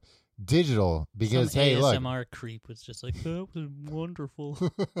 Yeah. Digital because Some hey, look, ASMR creep was just like, that was wonderful.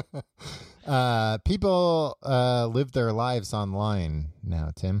 people live their lives online now,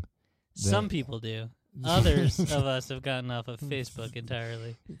 Tim. Some people do. Others of us have gotten off of Facebook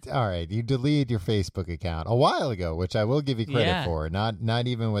entirely. All right, you deleted your Facebook account a while ago, which I will give you credit Yeah. for. Not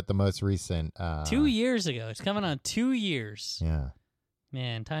even with the most recent. 2 years ago. It's coming on 2 years. Yeah.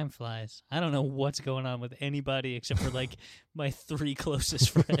 Man, time flies. I don't know what's going on with anybody except for like my 3 closest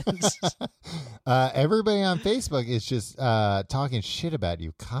friends. Everybody on Facebook is just talking shit about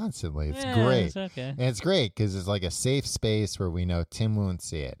you constantly. It's Yeah, great. It's okay. And it's great because it's like a safe space where we know Tim won't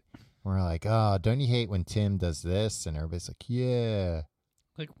see it. We're like, oh, don't you hate when Tim does this? And everybody's like, yeah.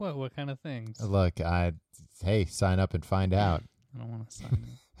 Like what? What kind of things? Look, hey, sign up and find out. I don't want to sign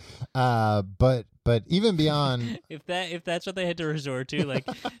up. But even beyond, If that's what they had to resort to, like,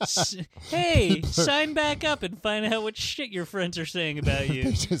 hey, sign back up and find out what shit your friends are saying about they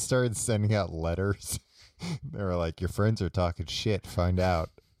you. just started sending out letters. They were like, your friends are talking shit. Find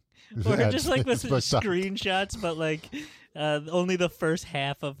out. Or At just like with Facebook.com. screenshots, but like only the first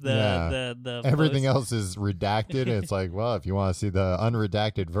half of the Yeah. the Everything post. else is redacted. And it's like, well, if you want to see the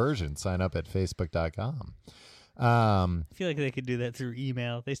unredacted version, sign up at facebook.com. I feel like they could do that through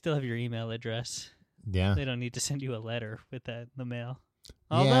email. They still have your email address. Yeah. They don't need to send you a letter with that in the mail.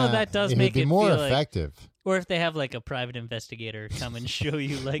 Although Yeah, that does it make would be it more feel like, effective. or if they have like a private investigator come and show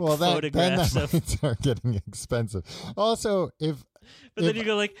you like Well, then photographs that of, might start getting expensive. Also, but then you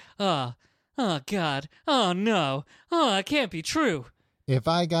go like, oh God, oh no, oh it can't be true. if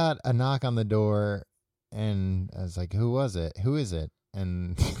I got a knock on the door and I was like, who was it? Who is it?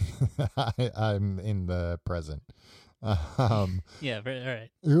 And I'm in the present. Yeah, all right.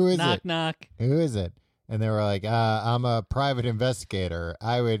 Who is Knock it? knock. Who is it? And they were like, I'm a private investigator.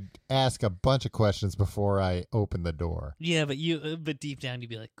 I would ask a bunch of questions before I open the door. Yeah, but deep down you'd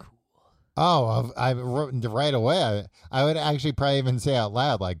be like, cool. Oh, I wrote right away. I would actually probably even say out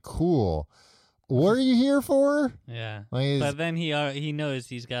loud, like, cool. What are you here for? Yeah. Like, But then he knows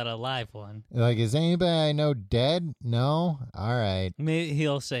he's got a live one. is anybody I know dead? No? All right. Maybe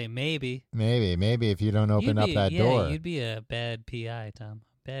he'll say maybe. Maybe if you don't open up that yeah, door. you'd be a bad PI, Tom.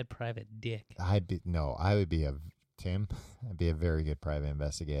 Bad private dick. I would be Tim. I'd be a very good private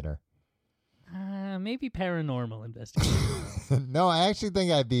investigator. Maybe paranormal investigator. No, I actually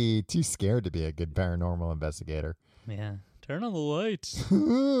think I'd be too scared to be a good paranormal investigator. Yeah. Turn on the lights.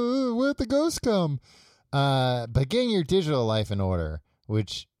 Where'd the ghosts come? But getting your digital life in order,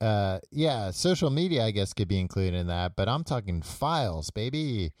 which, social media, I guess, could be included in that. But I'm talking files,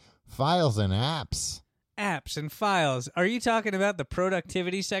 baby. Files and apps. Apps and files. Are you talking about the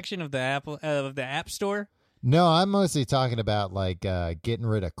productivity section of the App Store? No, I'm mostly talking about, like, getting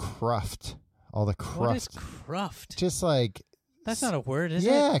rid of cruft. All the cruft. What is cruft? Just like... That's not a word, is it?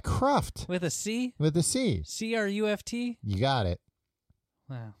 Yeah, cruft. With a C? With a C. C-R-U-F-T? You got it.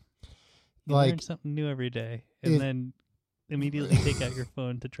 Wow. You Like, learn something new every day, and then immediately take out your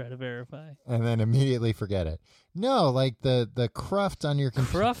phone to try to verify. And then immediately forget it. No, like the cruft on your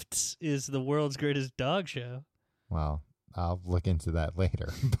computer. Crufts is the world's greatest dog show. Well, I'll look into that later,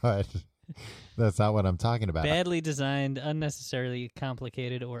 but that's not what I'm talking about. Badly designed, unnecessarily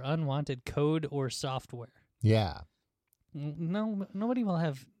complicated, or unwanted code or software. Yeah. No, nobody will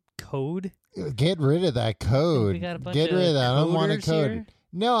have code. Get rid of that code. We got a bunch Get rid of that unwanted coders code. here?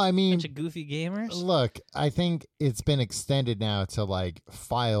 No, I mean, Bunch of goofy gamers. look, I think it's been extended now to like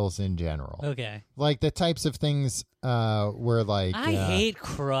files in general. Okay. Like the types of things where like I hate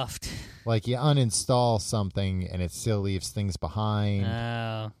cruft. like you uninstall something and it still leaves things behind.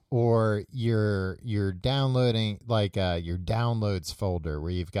 Oh. Or you're downloading like your downloads folder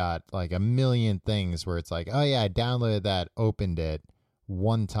where you've got like a million things where it's like, oh yeah, I downloaded that, opened it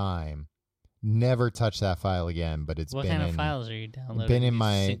one time, never touched that file again. But it's What been kind in, of files are you downloading? been in These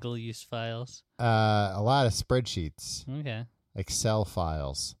my single-use files. a lot of spreadsheets, Okay. Excel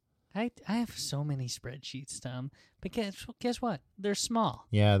files. I have so many spreadsheets, Tom. But guess what? They're small.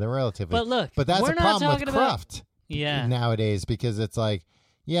 Yeah, they're relatively. But look, but that's we're a not problem talking with about. cruft Yeah. nowadays because it's like.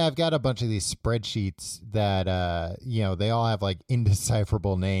 Yeah, I've got a bunch of these spreadsheets that, they all have like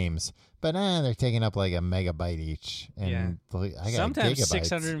indecipherable names, but they're taking up like a megabyte each. And I got Sometimes gigabytes.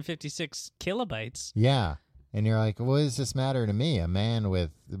 656 kilobytes. Yeah. And you're like, what does this matter to me? A man with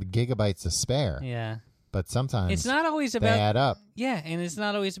gigabytes to spare. Yeah. But sometimes It's not always they about. add up. Yeah, and it's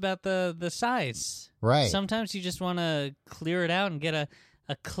not always about the size. Right. Sometimes you just want to clear it out and get a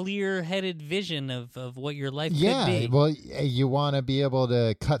clear-headed vision of what your life could be. Well, you want to be able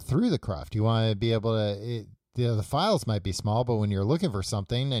to cut through the cruft. You want to be able to. The files might be small, but when you're looking for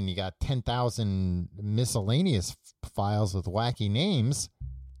something and you got 10,000 miscellaneous files with wacky names,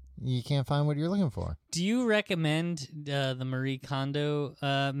 you can't find what you're looking for. Do you recommend the Marie Kondo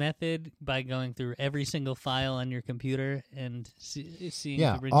method by going through every single file on your computer and seeing?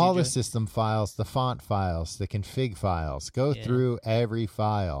 Yeah, if it brings all you the joy? system files, the font files, the config files. Go through every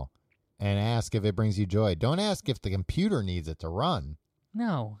file and ask if it brings you joy. Don't ask if the computer needs it to run.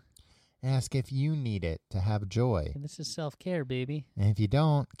 No. Ask if you need it to have joy. This is self-care, baby. And if you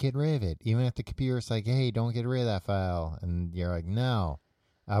don't, get rid of it. Even if the computer's like, hey, don't get rid of that file. And you're like, no,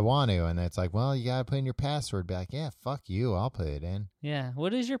 I want to. And it's like, well, you got to put in your password back. Yeah, fuck you. I'll put it in. Yeah.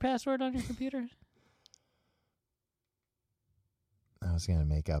 What is your password on your computer? I was going to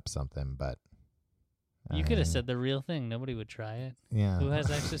make up something, but. You could have said the real thing. Nobody would try it. Yeah. Who has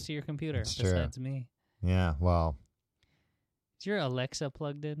access to your computer That's true. besides me? Yeah, well, Is your Alexa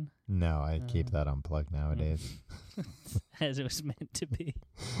plugged in? no, I keep that unplugged nowadays. As it was meant to be.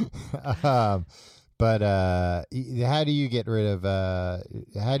 But how do you get rid of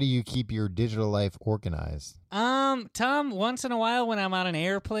how do you keep your digital life organized? Tom, once in a while when I'm on an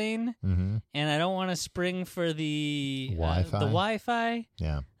airplane Mm-hmm. and I don't want to spring for the Wi-Fi? the Wi-Fi,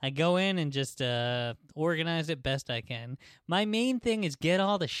 Yeah. I go in and just organize it best I can. My main thing is get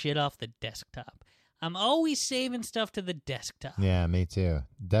all the shit off the desktop. I'm always saving stuff to the desktop. Yeah, me too.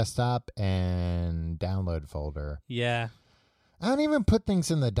 Desktop and download folder. Yeah. I don't even put things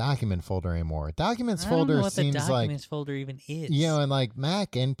in the document folder anymore. Documents I don't folder know what seems the like, documents folder even is. and like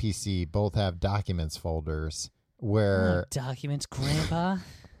Mac and PC both have documents folders where, documents, Grandpa.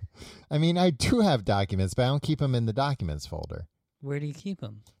 I mean, I do have documents, but I don't keep them in the documents folder. Where do you keep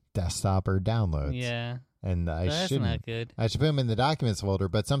them? Desktop or downloads. Yeah. And I That's shouldn't. not good. I should put them in the documents folder,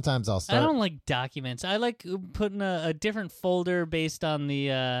 but sometimes I'll I start. don't like documents. I like putting a different folder based on the,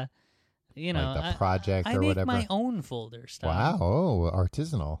 like the project I or make whatever. my own folders. Tom. Wow. Oh,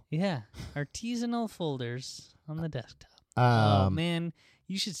 artisanal. Yeah. Artisanal folders on the desktop. Oh, man.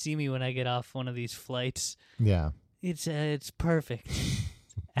 You should see me when I get off one of these flights. Yeah. It's perfect.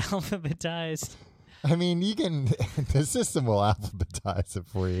 Alphabetized. I mean, you can. The system will alphabetize it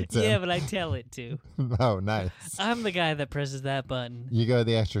for you, Tim. Yeah, but I tell it to. Oh, nice. I'm the guy that presses that button. You go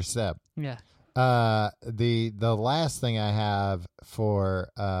the extra step. Yeah. The last thing I have for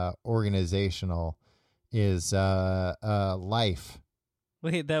organizational is life.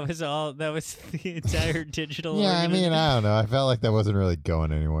 Wait, that was all. That was the entire digital. Yeah, I mean, organization? I don't know. I felt like that wasn't really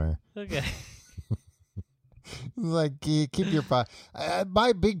going anywhere. Okay. Like, keep your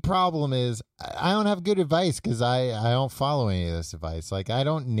my big problem is I don't have good advice because I don't follow any of this advice. Like, I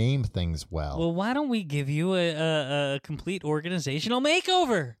don't name things well. Well, why don't we give you a complete organizational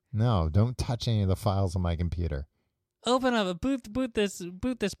makeover? No, don't touch any of the files on my computer. Open up, boot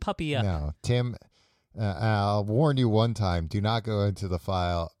this puppy up. No, Tim. I'll warn you one time: do not go into the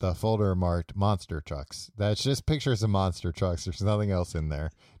folder marked monster trucks. That's just pictures of monster trucks. There's nothing else in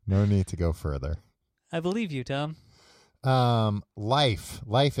there. No need to go further. I believe you, Tom.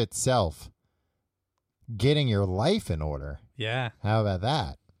 Life itself. Getting your life in order. Yeah. How about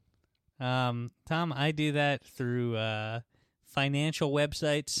that? Tom, I do that through financial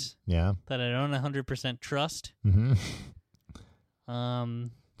websites Yeah. that I don't 100% trust. Mm-hmm.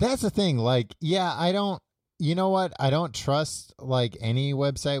 Um, That's the thing. Like, yeah, I don't. You know what? I don't trust like any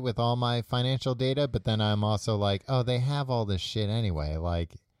website with all my financial data, but then I'm also like, oh, they have all this shit anyway.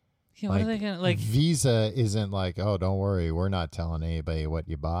 Like, yeah, what are they gonna like? Visa isn't like, oh, don't worry, we're not telling anybody what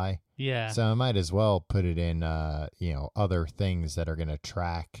you buy. Yeah. So I might as well put it in, other things that are going to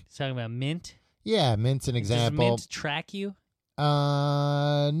track. Talking about Mint. Yeah, Mint's an example. Does Mint track you?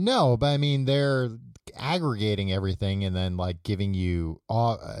 No, but I mean they're aggregating everything and then like giving you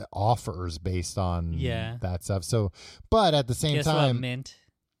offers based on that stuff. So, but at the same Guess time, what, Mint?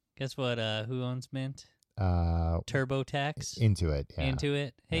 Guess what? Who owns Mint? TurboTax. Intuit. Yeah.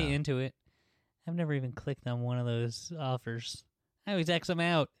 Intuit. Hey, Yeah. Intuit. I've never even clicked on one of those offers. I always X them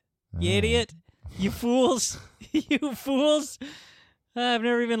out. You idiot! You fools! You fools! I've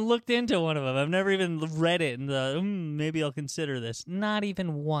never even looked into one of them. I've never even read it and thought, maybe I'll consider this. Not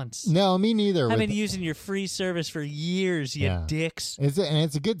even once. No, me neither. I've been using your free service for years, you dicks. And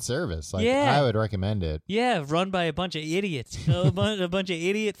it's a good service. Like, Yeah. I would recommend it. Yeah, run by a bunch of idiots. a bunch of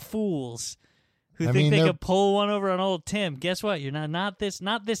idiot fools who I think mean, they they're- could pull one over on old Tim. Guess what? You're not this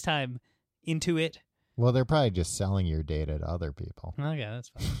time. Intuit. Well, they're probably just selling your data to other people. Okay, that's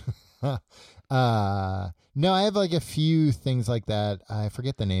fine. No, I have like a few things like that. I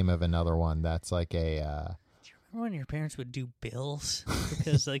forget the name of another one. That's like a. Do you remember when your parents would do bills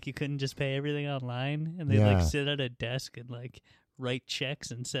because like you couldn't just pay everything online and they'd Yeah. like sit at a desk and like write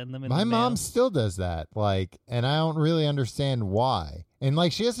checks and send them in My the mail? mom still does that. Like, and I don't really understand why. And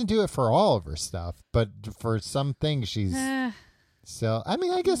like, she doesn't do it for all of her stuff, but for some things, she's still. I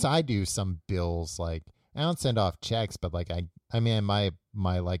mean, I guess I do some bills. Like, I don't send off checks, but like, I mean, my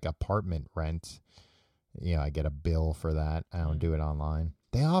like apartment rent. I get a bill for that. I don't do it online.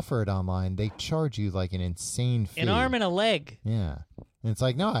 They offer it online. They charge you like an insane fee. An arm and a leg. Yeah. And it's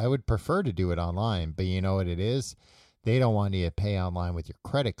like, no, I would prefer to do it online. But you know what it is? They don't want you to pay online with your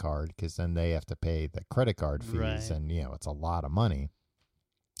credit card because then they have to pay the credit card fees. Right. And, it's a lot of money.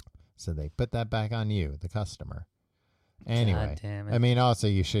 So they put that back on you, the customer. Anyway, God damn it. I mean, also,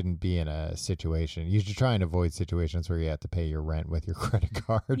 you shouldn't be in a situation. You should try and avoid situations where you have to pay your rent with your credit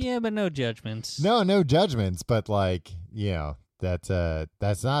card. Yeah, but no judgments. No judgments. But, like, that's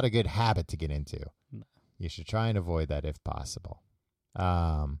not a good habit to get into. No. You should try and avoid that if possible.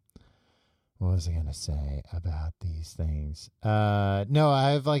 What was I going to say about these things? No,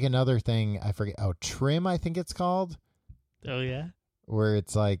 I have like another thing. I forget. Oh, Trim, I think it's called. Oh, yeah? Where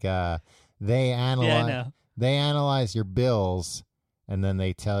it's like they analyze. Yeah, I know. They analyze your bills, and then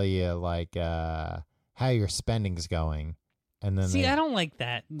they tell you like how your spending's going, and then See, they, I don't like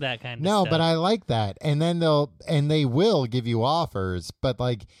that kind of no, stuff. but I like that. And then they will give you offers, but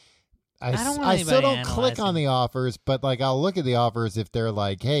like I don't want I still anybody don't click on analyzing. the offers, but like I'll look at the offers if they're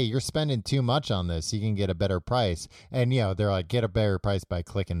like, hey, you're spending too much on this, you can get a better price. And they're like, get a better price by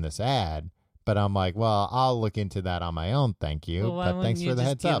clicking this ad. But I'm like, well, I'll look into that on my own, thank you. Well, why but thanks wouldn't you for the just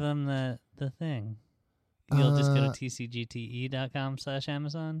heads give up. them the thing? You'll just go to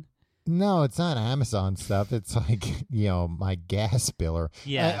tcgte.com/Amazon. No, it's not Amazon stuff. It's like, my gas bill or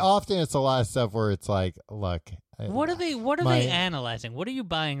Yeah. often it's a lot of stuff where it's like, look, What are they my- analyzing? What are you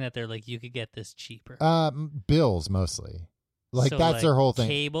buying that they're like you could get this cheaper? bills mostly. Like So, that's their whole thing.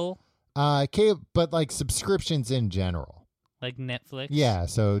 Cable, But like subscriptions in general. like Netflix. Yeah,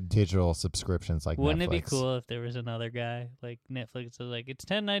 so digital subscriptions like Wouldn't Netflix. it be cool if there was another guy like Netflix is like it's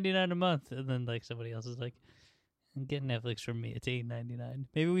 $10.99 a month, and then like somebody else is like, get Netflix from me, it's $8.99.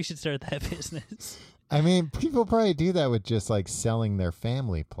 Maybe we should start that business. I mean, people probably do that with just like selling their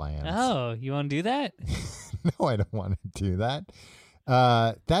family plans. Oh, you want to do that? No, I don't want to do that.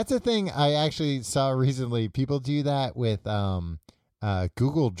 That's a thing I actually saw recently. People do that with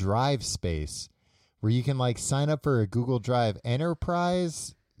Google Drive space, where you can like sign up for a Google Drive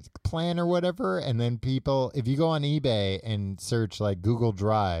Enterprise plan or whatever. And then people, if you go on eBay and search like Google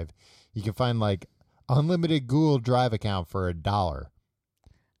Drive, you can find like unlimited Google Drive account for $1.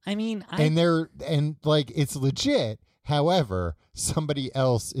 I mean, and like it's legit. However, somebody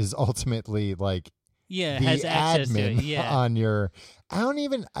else is ultimately like the has access to admin it. Yeah. on your.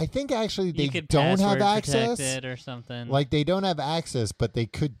 I think actually they you could don't have password access. protect it or something. Like they don't have access, but they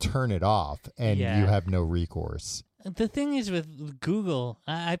could turn it off, and Yeah. you have no recourse. The thing is with Google,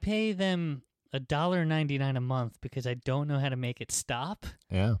 I pay them $1.99 a month because I don't know how to make it stop.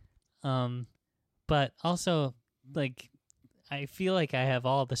 Yeah. But also, like, I feel like I have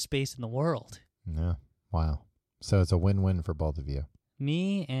all the space in the world. Yeah. Wow. So it's a win-win for both of you.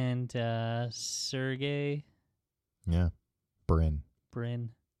 Me and Sergey Yeah. Brin.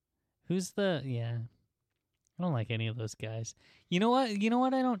 Who's the I don't like any of those guys. You know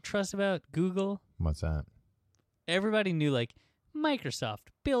what I don't trust about Google? What's that? Everybody knew like Microsoft,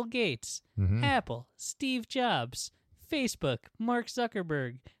 Bill Gates, Mm-hmm. Apple, Steve Jobs, Facebook, Mark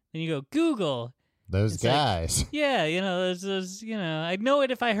Zuckerberg. Then you go Google. Those It's like- guys. Yeah, those I'd know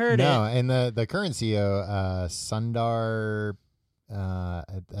it if I heard No, it. and the current CEO, Sundar,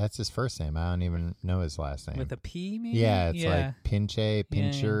 that's his first name. I don't even know his last name. With a P, maybe? Yeah, it's like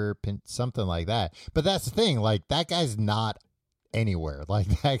Pincher, something like that. But that's the thing. Like, that guy's not anywhere.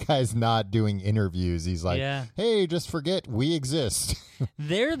 Like, that guy's not doing interviews. He's like, yeah. hey, just forget we exist.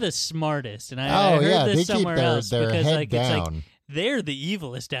 They're the smartest. And I heard this they somewhere keep else their because head like down. it's like they're the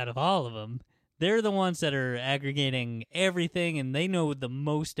evilest out of all of them. They're the ones that are aggregating everything, and they know the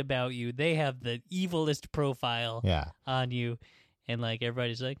most about you. They have the evilest profile Yeah. on you. And, like,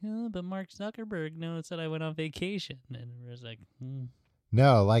 everybody's like, oh, but Mark Zuckerberg knows that I went on vacation. And everybody's like,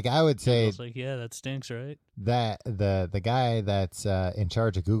 No, like I would say It's like, yeah, that stinks, right? that the guy that's in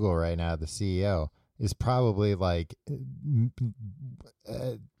charge of Google right now, the CEO, is probably like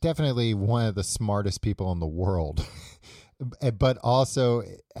definitely one of the smartest people in the world. But also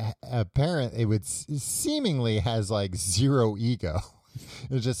apparently it would seemingly has like zero ego.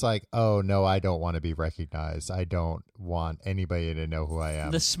 It's just like, oh no, I don't want to be recognized. I don't want anybody to know who I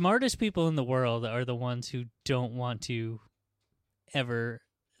am. The smartest people in the world are the ones who don't want to ever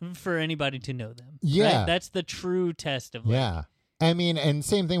for anybody to know them. Yeah. Right? That's the true test of like, Yeah. I mean, and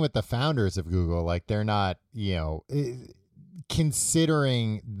same thing with the founders of Google. Like, they're not,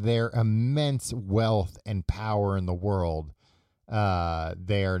 considering their immense wealth and power in the world,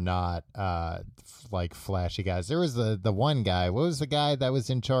 they are not like flashy guys. There was the one guy. What was the guy that was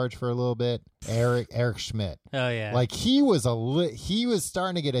in charge for a little bit? Eric Schmidt. Oh yeah. Like, he was he was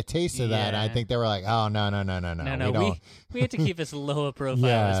starting to get a taste of that. And I Yeah. think they were like, oh no, we have to keep as low a profile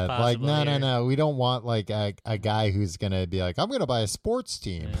as yeah, possible. like here. no. We don't want like a guy who's gonna be like, I'm gonna buy a sports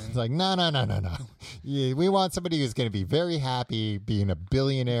team. Yeah. It's like no. Yeah, we want somebody who's gonna be very happy being a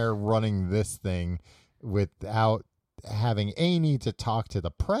billionaire running this thing without having any need to talk to the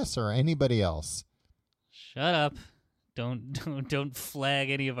press or anybody else. Shut up. Don't flag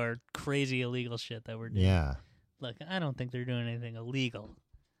any of our crazy illegal shit that we're doing. Yeah. Look, I don't think they're doing anything illegal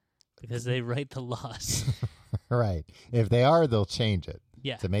because they write the laws. Right. If they are, they'll change it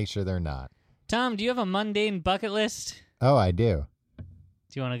Yeah. to make sure they're not. Tom, do you have a mundane bucket list? Oh, I do. Do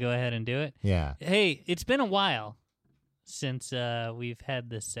you want to go ahead and do it? Yeah. Hey, it's been a while since we've had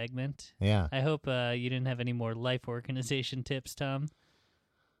this segment. Yeah. I hope you didn't have any more life organization tips, Tom.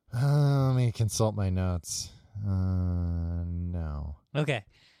 Let me consult my notes. No. Okay.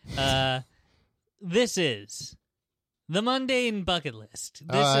 This is the mundane bucket list.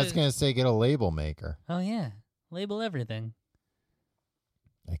 This I was is... going to say get a label maker. Oh, yeah. Label everything.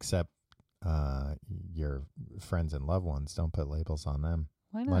 Except your friends and loved ones. Don't put labels on them.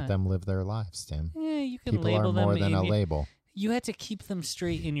 Why not? Let them live their lives, Tim. Yeah, you can People label are them. more than a label. You had to keep them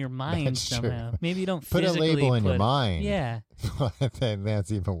straight in your mind That's true. somehow. Maybe you don't Put a physically label in your put- mind. Yeah. Then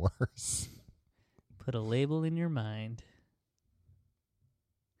that's even worse. Put a label in your mind.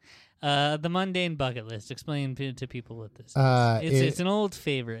 The mundane bucket list. Explain to people what this is. It's an old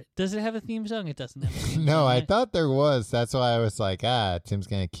favorite. Does it have a theme song? It doesn't have a theme No, song. I right? thought there was. That's why I was like, Tim's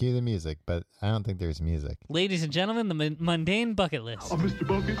going to cue the music, but I don't think there's music. Ladies and gentlemen, the mundane bucket list. I'm Mr.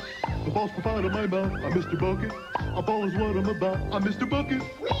 Bucket, the boss provider my mouth. I'm Mr. Bucket, a ball is what I'm about. I'm Mr. Bucket,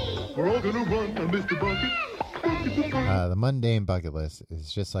 we're all gonna run. I'm Mr. Bucket. Bucket the fun. The mundane bucket list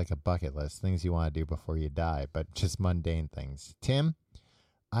is just like a bucket list, things you want to do before you die, but just mundane things. Tim,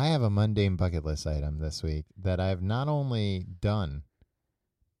 I have a mundane bucket list item this week that I've not only done,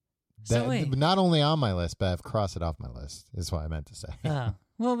 So wait. not only on my list, but I've crossed it off my list, is what I meant to say. Oh,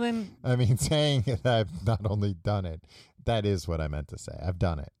 well then, I mean, saying that I've not only done it, that is what I meant to say. I've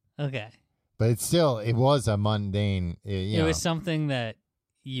done it. okay. But it was a mundane, It was something that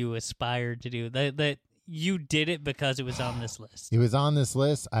you aspired to do? That you did it because it was on this list? It was on this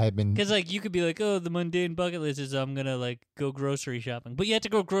list. I had been... Because, like, you could be like, oh, the mundane bucket list is I'm going to, like, go grocery shopping. But you have to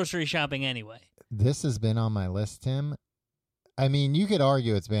go grocery shopping anyway. This has been on my list, Tim. I mean, you could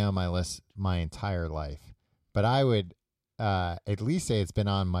argue it's been on my list my entire life. But I would at least say it's been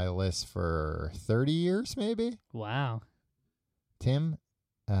on my list for 30 years, maybe. Wow. Tim,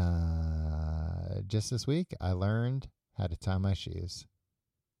 just this week, I learned how to tie my shoes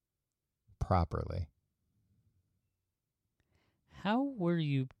properly. How were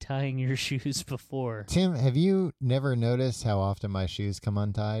you tying your shoes before? Tim, have you never noticed how often my shoes come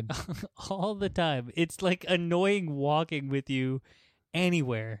untied? All the time. It's like annoying walking with you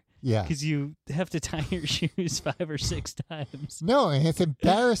anywhere. Yeah. Because you have to tie your shoes 5 or 6 times. No, and it's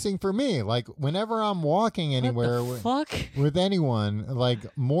embarrassing for me. Like, whenever I'm walking anywhere What the fuck? with anyone, like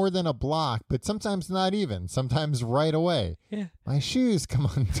more than a block, but sometimes not even, sometimes right away, Yeah. my shoes come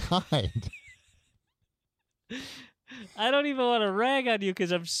untied. I don't even want to rag on you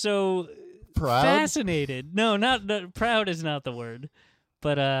because I'm so Proud? fascinated. No, not proud is not the word.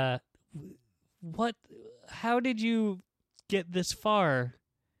 But what? How did you get this far?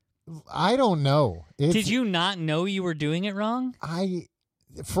 I don't know. Did you not know you were doing it wrong?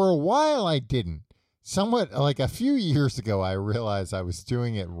 For a while, I didn't. Somewhat, like a few years ago, I realized I was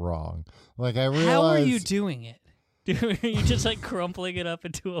doing it wrong. Like, I realized... How are you doing it? Are you just like crumpling it up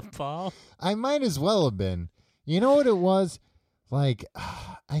into a ball? I might as well have been. You know what it was? Like,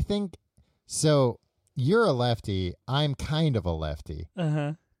 I think... So, you're a lefty. I'm kind of a lefty.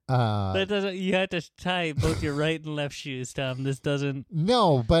 Uh-huh. That doesn't. You have to tie both your right and left shoes, Tom. This doesn't.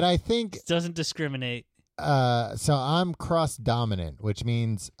 No, but I think... Doesn't discriminate. So I'm cross-dominant, which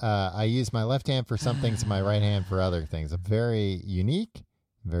means I use my left hand for some things and my right hand for other things. I'm very unique,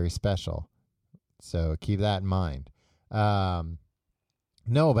 very special. So keep that in mind.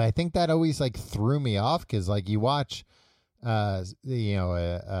 No, but I think that always like threw me off because like you watch, a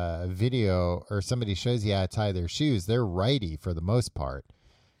video or somebody shows you how to tie their shoes. They're righty for the most part.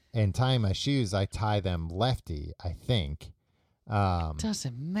 And tying my shoes, I tie them lefty, I think.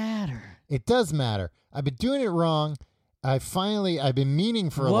 Doesn't matter. It does matter. I've been doing it wrong. I've been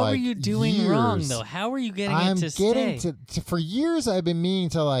meaning for what like were you doing years. wrong though? How were you getting it to stay? For years I've been meaning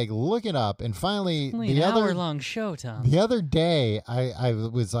to like look it up, and finally Only an hour-long show, Tom. The other day I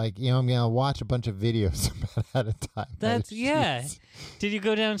was like, I'm gonna watch a bunch of videos about how to tie. That's my yeah. shoes. Did you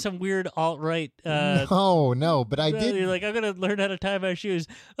go down some weird alt-right? No, but I did. You're like, I'm gonna learn how to tie my shoes.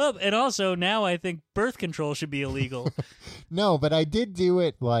 Oh, and also now I think birth control should be illegal. No, but I did do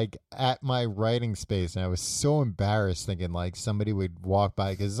it like at my writing space, and I was so embarrassed thinking like somebody would walk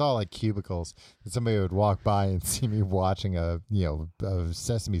by because it's all like cubicles, and somebody would walk by and see me watching a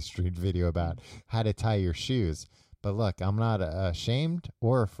Sesame Street video about how to tie your shoes. But look, I'm not ashamed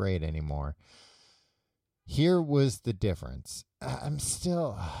or afraid anymore. Here was the difference. I'm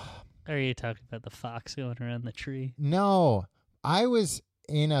still... Are you talking about the fox going around the tree? No, I was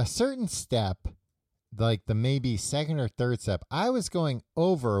in a certain step, like the maybe second or third step. I was going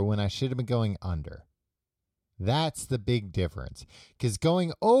over when I should have been going under. That's the big difference. Because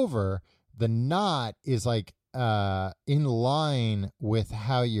going over, the knot is like in line with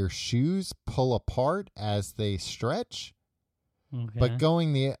how your shoes pull apart as they stretch. Okay. But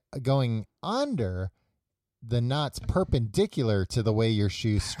going under... the knot's perpendicular to the way your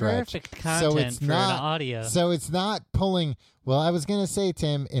shoes stretch. Perfect content for an audio. So it's not pulling. Well, I was going to say,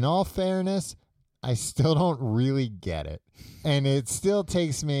 Tim, in all fairness, I still don't really get it. And it still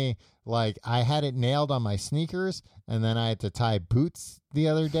takes me, like, I had it nailed on my sneakers, and then I had to tie boots the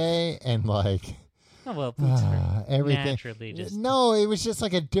other day, and, like... Oh, well, boots are everything. naturally just... No, it was just,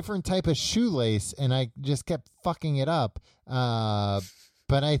 like, a different type of shoelace, and I just kept fucking it up.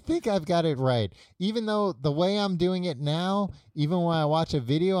 But I think I've got it right. Even though the way I'm doing it now, even when I watch a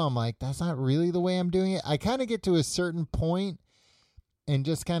video, I'm like, that's not really the way I'm doing it. I kind of get to a certain point and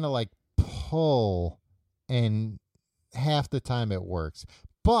just kind of like pull, and half the time it works.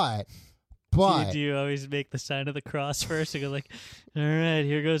 But do you always make the sign of the cross first and go like, all right,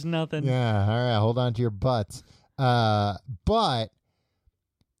 here goes nothing? Yeah, all right, hold on to your butts. But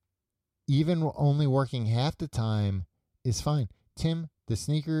even only working half the time is fine. Tim, the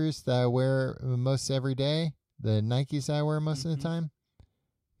sneakers that I wear most every day, the Nikes I wear most of the time,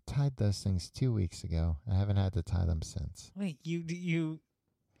 tied those things 2 weeks ago. I haven't had to tie them since. Wait, you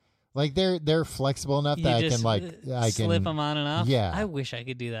like they're flexible enough that I can slip them on and off? Yeah. I wish I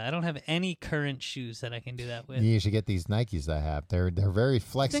could do that. I don't have any current shoes that I can do that with. You should get these Nikes I have. They're very I'm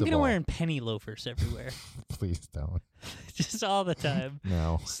flexible. thinking of wearing penny loafers everywhere. Please don't. Just all the time.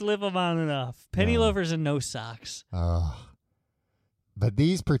 No. Slip them on and off. Penny loafers and no socks. But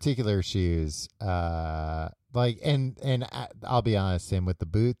these particular shoes, like, and I'll be honest, Tim, with the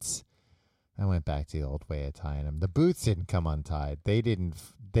boots, I went back to the old way of tying them. The boots didn't come untied.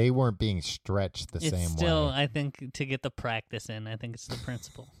 They weren't being stretched the It's same still, way. I think, to get the practice in, I think it's the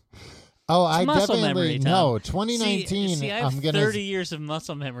principle. Oh, It's I muscle definitely memory, Tom. no. 2019. See, I have I'm gonna 30 years of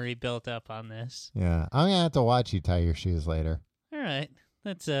muscle memory built up on this. Yeah, I'm gonna have to watch you tie your shoes later. All right.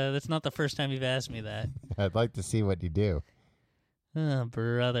 That's not the first time you've asked me that. I'd like to see what you do. Oh,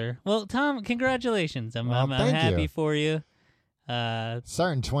 brother. Well, Tom, congratulations. I'm Well, thank happy you. for you.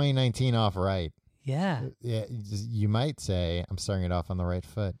 Starting 2019 off right. Yeah. Yeah, you might say I'm starting it off on the right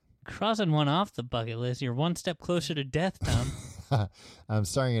foot. Crossing one off the bucket list. You're one step closer to death, Tom. I'm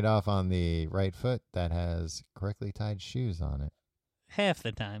starting it off on the right foot that has correctly tied shoes on it. Half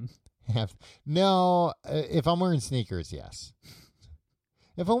the time. No, if I'm wearing sneakers, yes.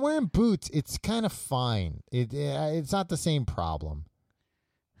 If I'm wearing boots, it's kind of fine. It's not the same problem.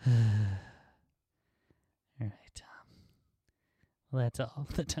 All right, Tom. Well, that's all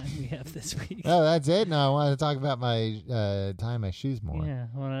the time we have this week. Oh, that's it? No, I want to talk about my tying my shoes more.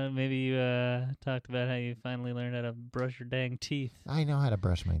 Yeah. Maybe you talked about how you finally learned how to brush your dang teeth. I know how to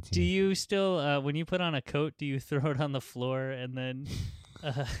brush my teeth. Do you still, when you put on a coat, do you throw it on the floor and then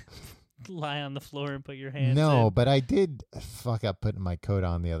lie on the floor and put your hands No, in? but I did fuck up putting my coat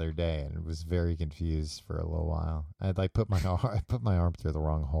on the other day and was very confused for a little while. I put my arm through the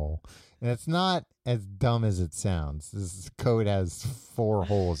wrong hole. And it's not as dumb as it sounds. This coat has 4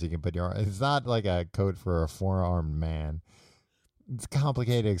 holes you can put your arm. It's not like a coat for a 4-armed man. It's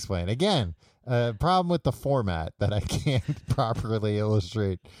complicated to explain. Again, problem with the format that I can't properly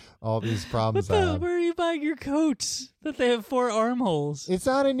illustrate all these problems I have. Where are you buying your coats that they have 4 armholes? It's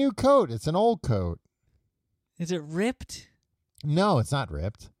not a new coat. It's an old coat. Is it ripped? No, it's not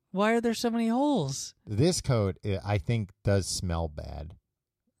ripped. Why are there so many holes? This coat, I think, does smell bad,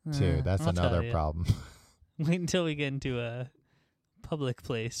 too. That's I'll tell another you. problem. Wait until we get into a public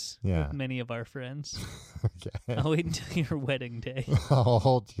place Yeah. with many of our friends. Okay. I'll wait until your wedding day. I'll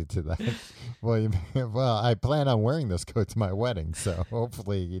hold you to that. Well, I plan on wearing this coat to my wedding, so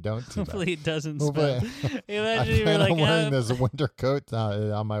hopefully you don't do Hopefully it doesn't Hopefully- smell. that. Imagine I you're plan like, on wearing this winter coat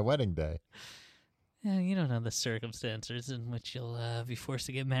on my wedding day. yeah, you don't know the circumstances in which you'll be forced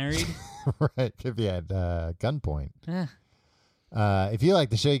to get married. Right, could be at gunpoint. Yeah. If you like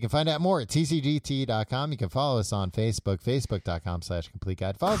the show, you can find out more at tcgt.com. You can follow us on Facebook, facebook.com/complete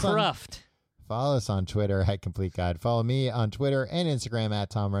guide. Follow us on Twitter at Complete Guide. Follow me on Twitter and Instagram at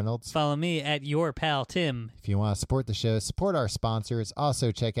Tom Reynolds. Follow me at your pal Tim. If you want to support the show, support our sponsors.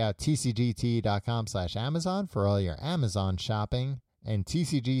 Also, check out tcgt.com/Amazon for all your Amazon shopping and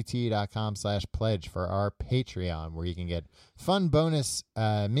tcgt.com/pledge for our Patreon, where you can get fun bonus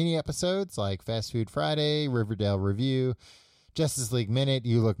mini episodes like Fast Food Friday, Riverdale Review, Justice League Minute,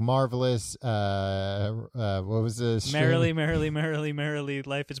 You Look Marvelous. What was the stream? Merrily,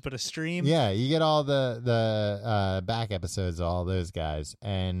 life is but a stream. Yeah, you get all the back episodes of all those guys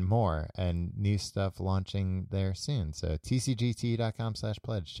and more, and new stuff launching there soon. So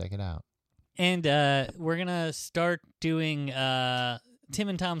tcgt.com/pledge. Check it out. And we're going to start doing Tim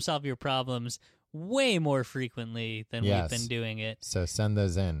and Tom Solve Your Problems way more frequently than Yes. we've been doing it. So send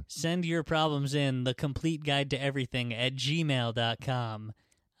those in. Send your problems in, the complete guide to everything at gmail.com.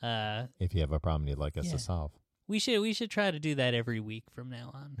 If you have a problem you'd like us Yeah. to solve. We should try to do that every week from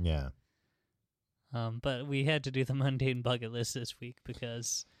now on. Yeah. But we had to do the mundane bucket list this week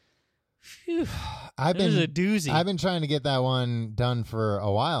because phew, I've it was a been doozy. I've been trying to get that one done for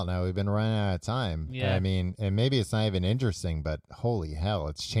a while now. We've been running out of time. Yeah. I mean, and maybe it's not even interesting, but holy hell,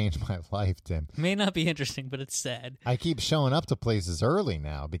 it's changed my life, Tim. May not be interesting, but it's sad. I keep showing up to places early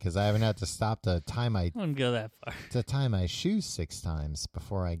now because I haven't had to stop to tie my I wouldn't go that far. shoes 6 times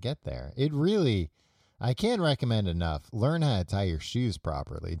before I get there. It really, I can't recommend enough. Learn how to tie your shoes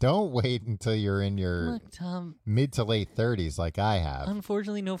properly. Don't wait until you're in your Look, Tom, mid to late 30s like I have.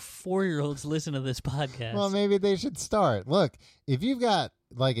 unfortunately, no 4-year-olds listen to this podcast. Well, maybe they should start. Look, if you've got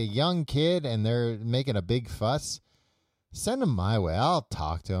like a young kid and they're making a big fuss, send them my way. I'll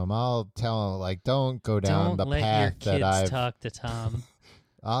talk to them. I'll tell them, like, don't go down Don't the let path your that kids I've. talk to Tom.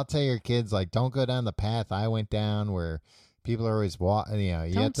 I'll tell your kids, like, don't go down the path I went down where people are always walking. You know,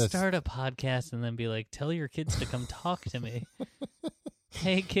 you Don't have to start a podcast and then be like, tell your kids to come talk to me.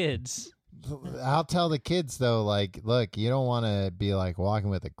 Hey, kids. I'll tell the kids though, like, look, you don't want to be like walking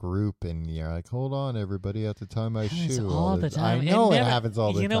with a group and you're like, hold on, everybody, I have to tie my Happens shoe. all the time. I know it never- happens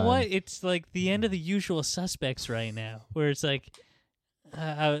all the time. You know what? It's like the end of The Usual Suspects right now, where it's like,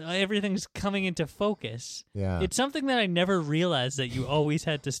 everything's coming into focus. Yeah. It's something that I never realized that you always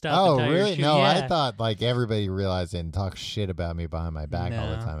had to stop. Oh, and tie really? Your shoe. No, Yeah. I thought like everybody realized it and talked shit about me behind my back all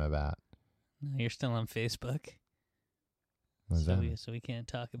the No. time about. No, you're still on Facebook. What's so that? We can't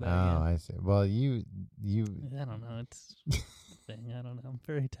talk about Oh, it. I see. Well, you. I don't know. It's a thing. I don't know. I'm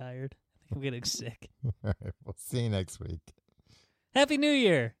very tired. I think I'm getting sick. All right. We'll see you next week. Happy New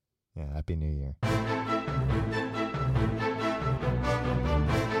Year. Yeah. Happy New Year.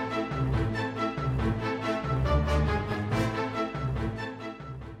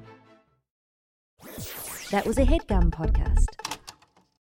 That was a HeadGum podcast.